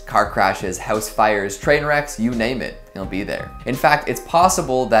disasters. Car crashes, house fires, train wrecks, you name it. He'll be there. In fact, it's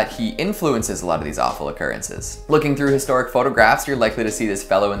possible that he influences a lot of these awful occurrences. Looking through historic photographs, you're likely to see this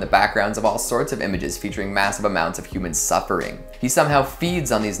fellow in the backgrounds of all sorts of images featuring massive amounts of human suffering. He somehow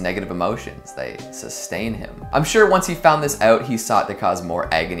feeds on these negative emotions. They sustain him. I'm sure once he found this out, he sought to cause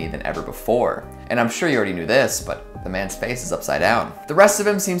more agony than ever before. And I'm sure you already knew this, but the man's face is upside down. The rest of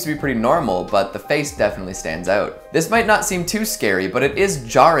him seems to be pretty normal, but the face definitely stands out. This might not seem too scary, but it is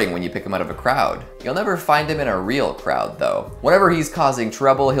jarring when you pick him out of a crowd. You'll never find him in a real crowd, though. Whenever he's causing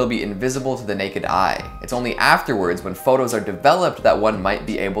trouble, he'll be invisible to the naked eye. It's only afterwards, when photos are developed, that one might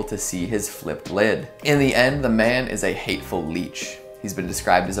be able to see his flipped lid. In the end, the man is a hateful leech. He's been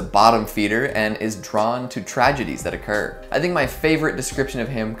described as a bottom feeder and is drawn to tragedies that occur. I think my favorite description of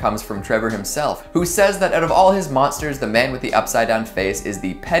him comes from Trevor himself, who says that out of all his monsters, the man with the upside down face is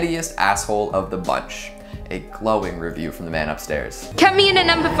the pettiest asshole of the bunch. A glowing review from the man upstairs. Coming in at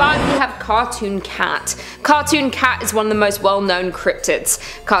number 5, we have Cartoon Cat. Cartoon Cat is one of the most well-known cryptids.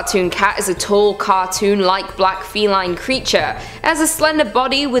 Cartoon Cat is a tall, cartoon-like black feline creature. It has a slender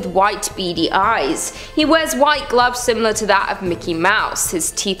body with white, beady eyes. He wears white gloves similar to that of Mickey Mouse.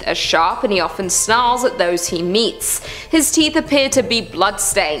 His teeth are sharp and he often snarls at those he meets. His teeth appear to be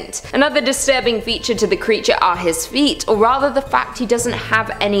blood-stained. Another disturbing feature to the creature are his feet, or rather the fact he doesn't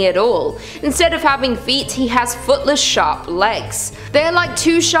have any at all. Instead of having feet, he has footless, sharp legs. They are like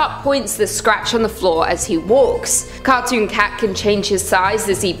two sharp points that scratch on the floor as he walks. Cartoon Cat can change his size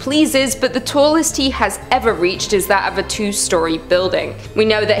as he pleases, but the tallest he has ever reached is that of a 2-story building. We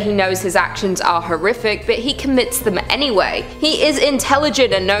know that he knows his actions are horrific, but he commits them anyway. He is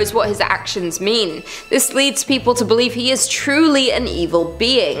intelligent and knows what his actions mean. This leads people to believe he is truly an evil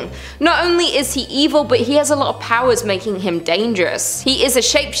being. Not only is he evil, but he has a lot of powers making him dangerous. He is a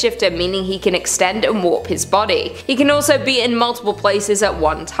shapeshifter, meaning he can extend and warp his body. He can also be in multiple places at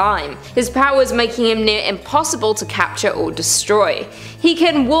one time. His powers making him near impossible to capture or destroy. He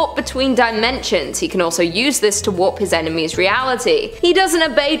can warp between dimensions. He can also use this to warp his enemy's reality. He doesn't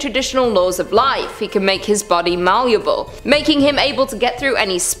obey traditional laws of life. He can make his body malleable, making him able to get through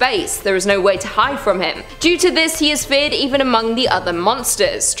any space. There is no way to hide from him. Due to this, he is feared even among the other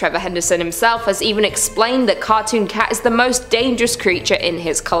monsters. Trevor Henderson himself has even explained that Cartoon Cat is the most dangerous creature in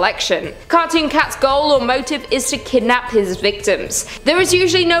his collection. Cartoon Cat's goal or motive is to kidnap his victims. There is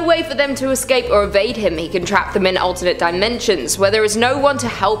usually no way for them to escape or evade him. He can trap them in alternate dimensions, where there is no one to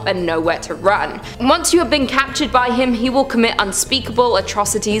help and nowhere to run. Once you have been captured by him, he will commit unspeakable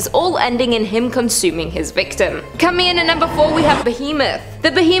atrocities, all ending in him consuming his victim. Coming in at number 4, we have Behemoth. The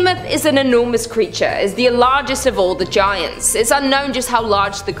behemoth is an enormous creature, is the largest of all the giants. It's unknown just how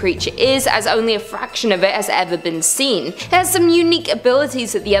large the creature is, as only a fraction of it has ever been seen. It has some unique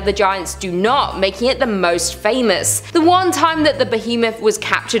abilities that the other giants do not, making it the most famous. The one time that the behemoth was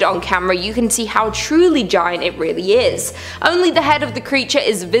captured on camera, you can see how truly giant it really is. Only the head of the creature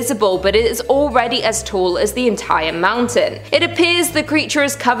is visible, but it is already as tall as the entire mountain. It appears the creature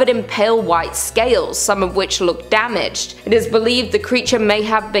is covered in pale white scales, some of which look damaged. It is believed the creature may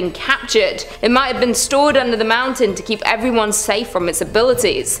have been captured. It might have been stored under the mountain to keep everyone safe from its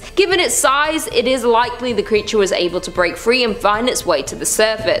abilities. Given its size, it is likely the creature was able to break free and find its way to the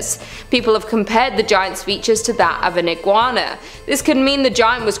surface. People have compared the giant's features to that of an iguana. This could mean the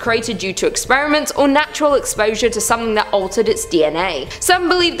giant was created due to experiments or natural exposure to something that altered its DNA. Some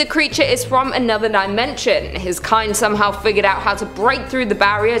believe the creature is from another dimension. His kind somehow figured out how to break through the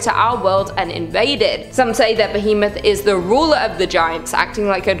barrier to our world and invaded. Some say that Behemoth is the ruler of the giants, acting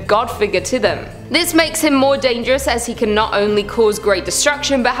like a god figure to them. This makes him more dangerous as he can not only cause great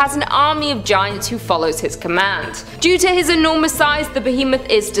destruction but has an army of giants who follows his command. Due to his enormous size, the behemoth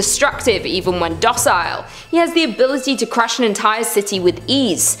is destructive even when docile. He has the ability to crush an entire city with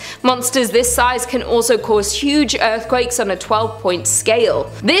ease. Monsters this size can also cause huge earthquakes on a 12-point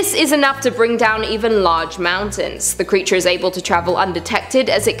scale. This is enough to bring down even large mountains. The creature is able to travel undetected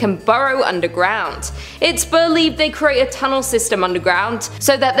as it can burrow underground. It's believed they create a tunnel system underground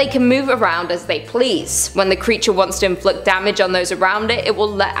so that they can move around as they please. When the creature wants to inflict damage on those around it, it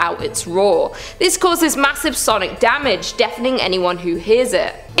will let out its roar. This causes massive sonic damage, deafening anyone who hears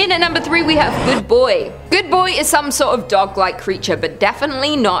it. In at number 3 we have Good Boy. Good Boy is some sort of dog-like creature, but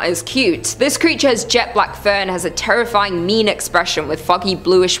definitely not as cute. This creature has jet black fur and has a terrifying mean expression with foggy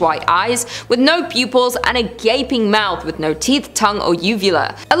bluish white eyes, with no pupils and a gaping mouth with no teeth, tongue or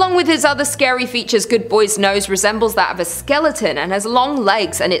uvula. Along with his other scary features, Good Boy's nose resembles that of a skeleton and has long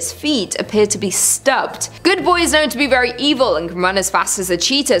legs, and its feet appear to be stubbed. Good Boy is known to be very evil and can run as fast as a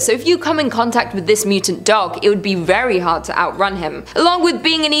cheetah, so if you come in contact with this mutant dog, it would be very hard to outrun him. Along with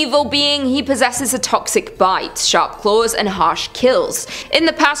being an evil being, he possesses a toxic bite, sharp claws and harsh kills. In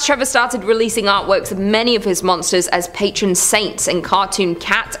the past, Trevor started releasing artworks of many of his monsters as patron saints, and Cartoon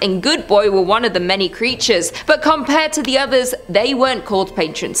Cat and Good Boy were one of the many creatures, but compared to the others, they weren't called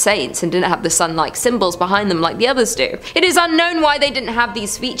patron saints and didn't have the sun-like symbols behind them like the others do. It is unknown why they didn't have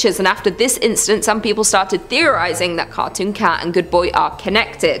these features, and after this incident some people started theorizing that Cartoon Cat and Good Boy are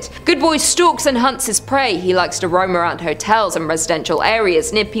connected. Good Boy stalks and hunts his prey. He likes to roam around hotels and residential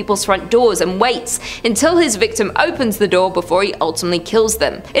areas near people's front doors and waits until his victim opens the door before he ultimately kills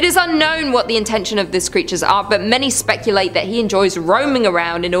them. It is unknown what the intention of this creatures are, but many speculate that he enjoys roaming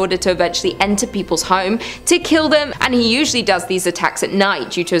around in order to eventually enter people's home to kill them, and he usually does these attacks at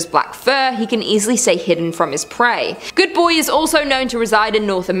night. Due to his black fur, he can easily stay hidden from his prey. Good Boy is also known to reside in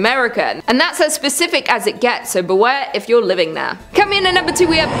North America, and that's as specific as it gets, so beware if you're living there. Coming in at number 2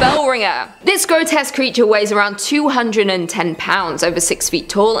 we have Bellringer. This grotesque creature weighs around 210 pounds, over 6 feet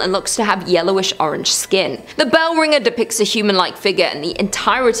tall, and looks to have yellowish orange skin. The Bellringer depicts a human-like figure, and the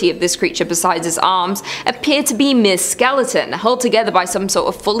entirety of this creature besides its arms appear to be mere skeleton, held together by some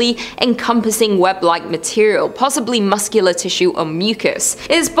sort of fully encompassing web-like material, possibly muscular tissue or mucus.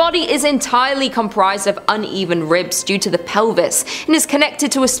 Its body is entirely comprised of uneven ribs due to the pelvis, and is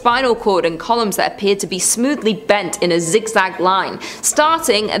connected to a spinal cord and columns that appear to be smoothly bent in a zigzag line,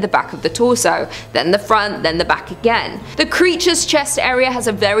 starting at the back of the torso, then the front, then the back again. The creature's chest area has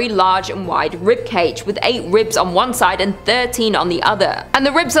a very large and wide rib cage, with 8 ribs on one side and 13 on the other, and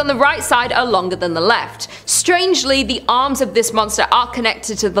the ribs on the right side are longer than the left. Strangely, the arms of this monster are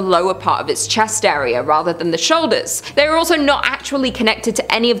connected to the lower part of its chest area rather than the shoulders. They are also not actually connected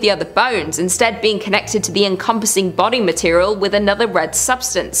to any of the other bones, instead being connected to the encompassing body material with another red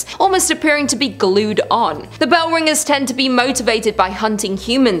substance, almost appearing to be glued on. The Bellringers tend to be motivated by hunting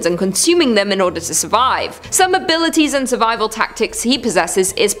humans and consuming them in order to survive. Some abilities and survival tactics he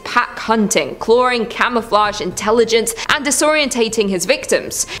possesses is pack hunting, clawing, camouflage, intelligence, and disorientating his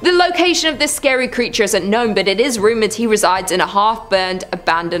victims. The location of this scary creature isn't known, but it is rumored he resides in a half-burned,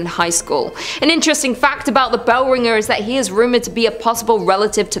 abandoned high school. An interesting fact about the Bellringer is that he is rumored to be a possible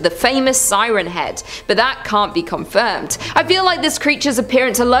relative to the famous Siren Head, but that can't be confirmed. I feel like this creature's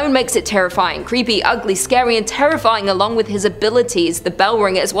appearance alone makes it terrifying, creepy, ugly, scary, and terrifying. Along with his abilities, the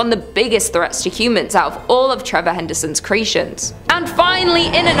Bellringer is one of the biggest threats to humans out of all of Trevor Henderson's creations. And finally,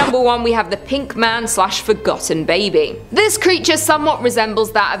 in at number 1 we have the pink man / forgotten baby. This creature somewhat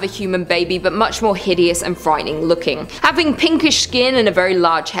resembles that of a human baby, but much more hideous and frightening looking. Having pinkish skin and a very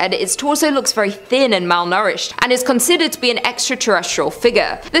large head, its torso looks very thin and malnourished, and is considered to be an extraterrestrial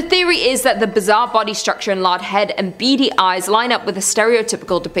figure. The theory is that the bizarre body structure and large head and beady eyes line up with a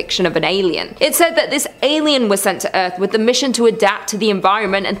stereotypical depiction of an alien. It's said that this alien was sent to Earth with the mission to adapt to the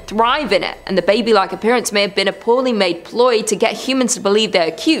environment and thrive in it, and the baby-like appearance may have been a poorly made ploy to get humans to believe they're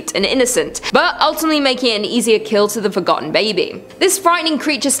cute and innocent, but ultimately making it an easier kill to the forgotten baby. This frightening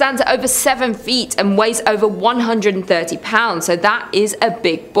creature stands at over 7 feet and weighs over 130 pounds, so that is a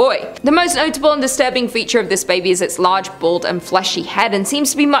big boy. The most notable and disturbing feature of this baby is its large, bald and fleshy head, and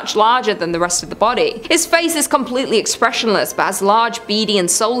seems to be much larger than the rest of the body. His face is completely expressionless, but has large, beady and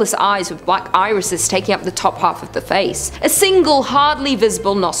soulless eyes with black irises taking up the top half of the face. A single, hardly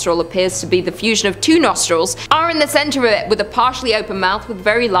visible nostril appears to be the fusion of 2 nostrils, are in the center of it with a partially open mouth with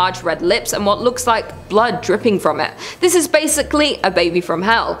very large red lips and what looks like blood dripping from it. This is basically a baby from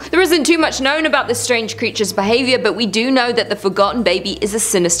hell. There isn't too much known about this strange creature's behavior, but we do know that the forgotten baby is a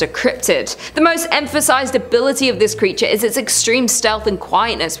sinister cryptid. The most emphasized ability of this creature is its extreme stealth and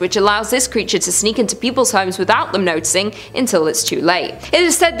quietness, which allows this creature to sneak into people's homes without them noticing until it's too late. It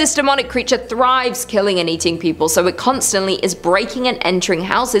is said this demonic creature thrives killing and eating people, so it constantly is breaking and entering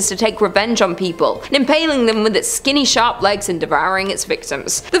houses to take revenge on people, and impaling them with its skinny sharp legs and devouring its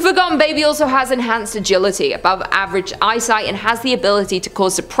victims. The forgotten baby also has enhanced agility, above average eyesight, and has the ability to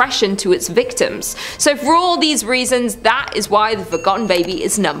cause depression to its victims. So for all these reasons, that is why the forgotten baby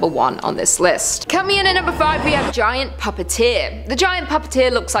is number 1 on this list. Coming in at number 5 we have giant puppeteer. The giant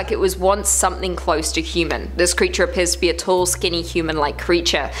puppeteer looks like it was once something close to human. This creature appears to be a tall, skinny, human-like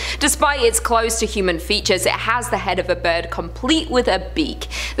creature. Despite its close to human features, it has the head of a bird complete with a beak.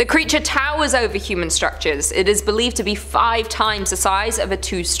 The creature towers over human structures. It is believed to be 5 times the size of a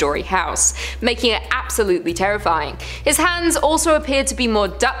 2-story house, making it absolutely terrifying. His hands also appear to be more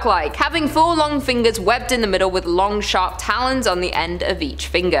duck-like, having 4 long fingers webbed in the middle with long sharp talons on the end of each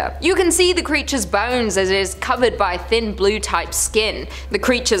finger. You can see the creature's bones as it is covered by a thin blue type skin. The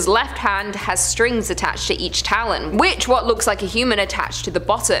creature's left hand has strings attached to each talon, which what looks like a human attached to the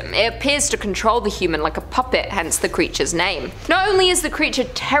bottom. It appears to control the human like a puppet, hence the creature's name. Not only is the creature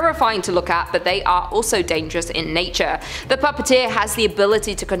terrifying to look at, but they are also dangerous in nature. The puppeteer has the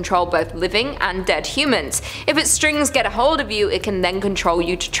ability to control both living and dead humans. If its strings get a hold of you, it can then control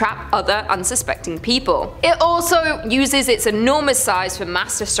you to trap other unsuspecting people. It also uses its enormous size for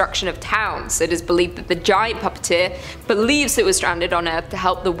mass destruction of towns. It is believed that the giant puppeteer believes it was stranded on Earth to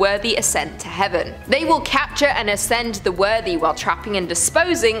help the worthy ascend to heaven. They will capture and ascend the worthy while trapping and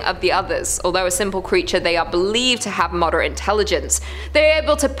disposing of the others. Although a simple creature, they are believed to have moderate intelligence. They are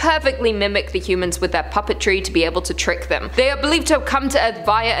able to perfectly mimic the humans with their puppetry to be able to trick them. They are believed to have come to Earth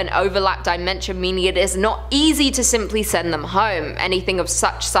via an overlap dimension, meaning it is not easy to simply send them home. Anything of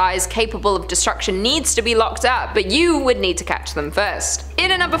such size capable of destruction needs to be locked up, but you would need to catch them first.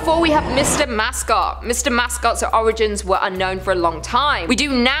 In at number 4 we have Mr. Mascot. Mr. Mascot's origins were unknown for a long time. We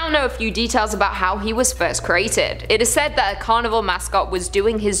do now know a few details about how he was first created. It is said that a carnival mascot was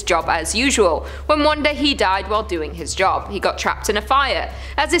doing his job as usual, when one day he died while doing his job. He got trapped in a fire.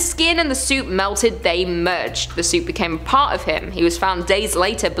 As his skin and the suit melted, they merged. The suit became a part of him. He was found days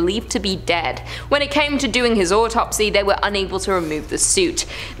later believed to be dead. When it came to doing his autopsy, they were unable to remove the suit.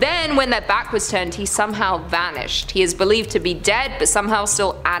 Then when their back was turned, he somehow vanished. He is believed to be dead, but somehow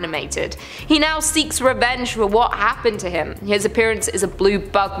still animated. He now seeks revenge for what happened to him. His appearance is a blue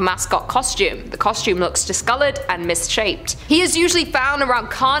bug mascot costume. The costume looks discolored and misshaped. He is usually found around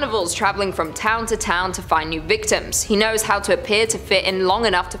carnivals, traveling from town to find new victims. He knows how to appear to fit in long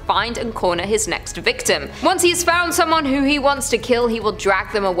enough to find and corner his next victim. Once he has found someone who he wants to kill, he will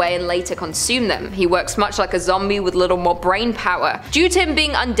drag them away and later consume them. He works much like a zombie with little more brain power. Due to him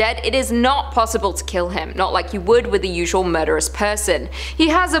being undead, it is not possible to kill him, not like you would with a usual murderous person. He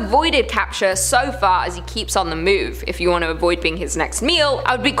has avoided capture so far as he keeps on the move. If you want to avoid being his next meal,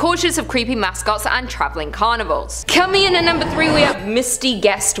 I would be cautious of creepy mascots and traveling carnivals. Coming in at number 3 we have Misty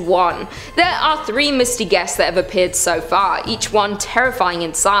Guest 1. There are 3 Misty Guests that have appeared so far, each one terrifying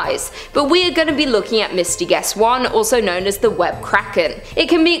in size, but we are going to be looking at Misty Guest 1, also known as the Web Kraken. It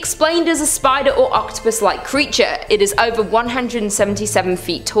can be explained as a spider spider or octopus-like creature. It is over 177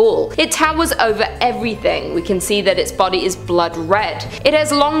 feet tall. It towers over everything. We can see that its body is blood red. It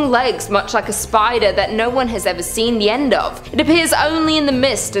has long legs, much like a spider, that no one has ever seen the end of. It appears only in the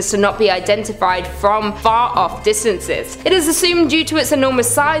mist as to not be identified from far off distances. It is assumed due to its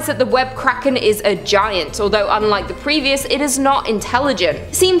enormous size that the web kraken is a giant, although unlike the previous, it is not intelligent.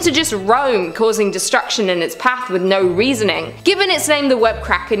 It seems to just roam, causing destruction in its path with no reasoning. Given its name, the web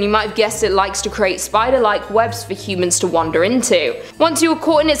kraken, you might have guessed it likes to create spider-like webs for humans to wander into. Once you are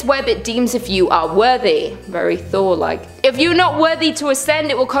caught in its web, it deems if you are worthy. Very Thor-like. If you're not worthy to ascend,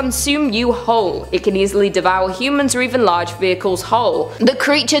 it will consume you whole. It can easily devour humans or even large vehicles whole. The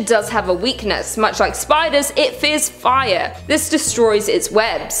creature does have a weakness. Much like spiders, it fears fire. This destroys its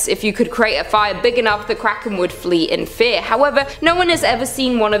webs. If you could create a fire big enough, the kraken would flee in fear. However, no one has ever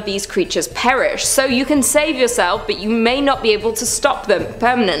seen one of these creatures perish, so you can save yourself, but you may not be able to stop them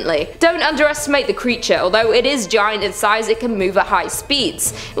permanently. Don't underestimate the creature. Although it is giant in size, it can move at high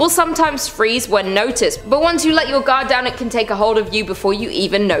speeds. It will sometimes freeze when noticed, but once you let your guard down, it can take a hold of you before you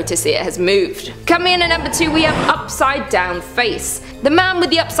even notice it has moved. Coming in at number 2, we have upside down face. The man with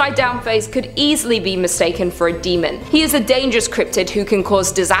the upside down face could easily be mistaken for a demon. He is a dangerous cryptid who can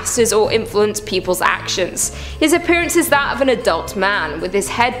cause disasters or influence people's actions. His appearance is that of an adult man, with his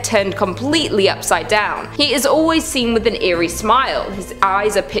head turned completely upside down. He is always seen with an eerie smile. His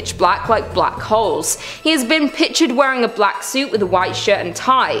eyes are pitch black like black holes. He has been pictured wearing a black suit with a white shirt and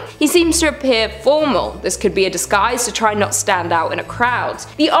tie. He seems to appear formal. This could be a disguise to try not stand out in a crowd.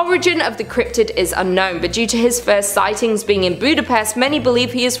 The origin of the cryptid is unknown, but due to his first sightings being in Budapest, many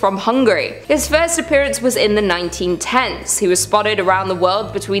believe he is from Hungary. His first appearance was in the 1910s. He was spotted around the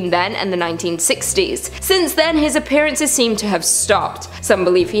world between then and the 1960s. Since then, his appearances seem to have stopped. Some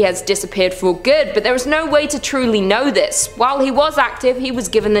believe he has disappeared for good, but there is no way to truly know this. While he was active, he was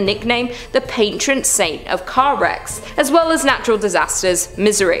given the nickname the patron saint of car wrecks, as well as natural disasters,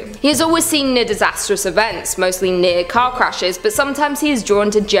 misery. He is always seen near disastrous events, mostly near car crashes, but sometimes he is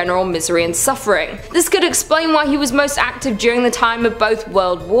drawn to general misery and suffering. This could explain why he was most active during the time of both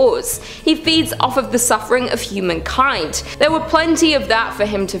world wars. He feeds off of the suffering of humankind. There were plenty of that for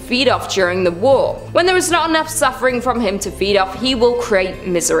him to feed off during the war. When there is not enough suffering from him to feed off, he will create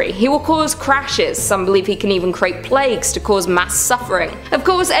misery. He will cause crashes. Some believe he can even create plagues to cause mass suffering. Of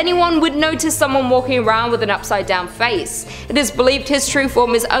course, anyone would notice someone walking around with an upside down face. It is believed his true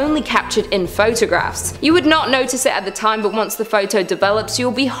form is only captured in photographs. You would not notice it at the time, but once the photo develops,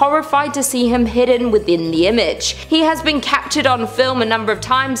 you'll be horrified to see him hidden within the image. He has been captured on film a number of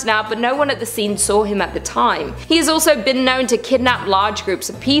times now, but no one at the scene saw him at the time. He has also been known to kidnap large groups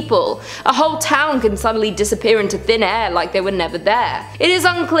of people. A whole town can suddenly disappear into thin air like they were never there. It is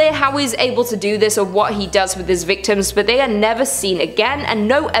unclear how he is able to do this or what he does with his victims, but they are never seen again and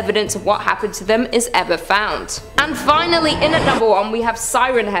no evidence of what happened to them is ever found. And finally, in at number 1, we have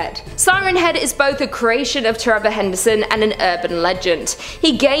Siren Head. Siren Head is both a creation of Trevor Henderson and an urban legend.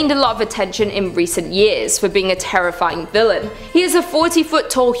 He gained a lot of attention in recent years for being a terrifying villain. He is a 40-foot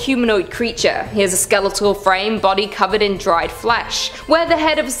tall humanoid creature. He has a skeletal frame, body covered in dried flesh. Where the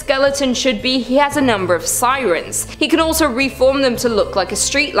head of a skeleton should be, he has a number of sirens. He can also reform them to look like a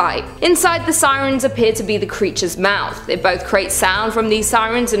streetlight. Inside, the sirens appear to be the creature's mouth. It both creates sound from these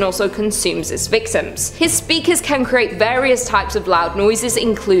sirens and also consumes its victims. His speakers can create various types of loud noises,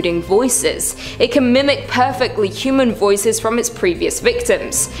 including voices. It can mimic perfectly human voices from its previous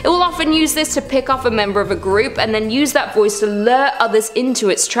victims. It will often use this to pick off a member of a group and then use that voice to lure others into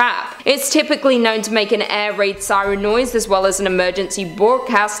its trap. It's typically known to make an air raid siren noise as well as an emergency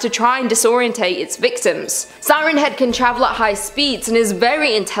broadcast to try and disorientate its victims. Siren Head can travel at high speeds and is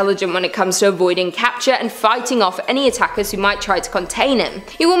very intelligent when it comes to avoiding capture and fighting off any attackers who might try to contain him.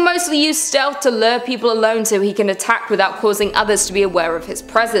 He will mostly use stealth to lure people alone so he can attack without causing others to be aware of his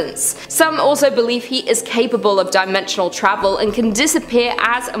presence. Some also believe he is capable of dimensional travel and can disappear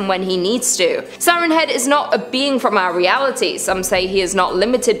as and when he needs to. Siren Head is not a being from our reality. Some say he is not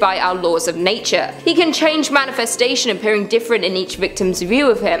limited by our laws of nature. He can change manifestation, appearing different in each victim's view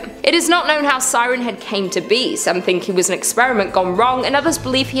of him. It is not known how Siren Head came to be. Some think he was an experiment gone wrong, and others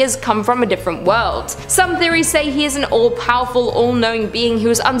believe he has come from a different world. Some theories say he is an all-powerful, all-knowing being who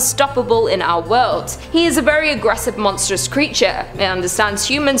is unstoppable in our world. He is a very aggressive, monstrous creature. It understands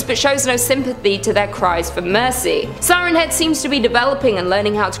humans but shows no sympathy to their cries for mercy. mercy. Siren Head seems to be developing and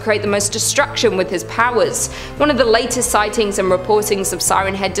learning how to create the most destruction with his powers. One of the latest sightings and reportings of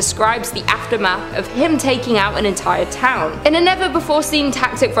Siren Head describes the aftermath of him taking out an entire town. In a never-before-seen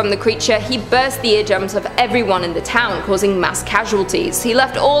tactic from the creature, he burst the eardrums of everyone in the town, causing mass casualties. He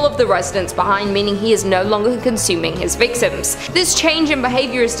left all of the residents behind, meaning he is no longer consuming his victims. This change in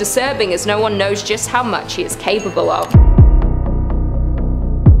behavior is disturbing, as no one knows just how much he is capable of.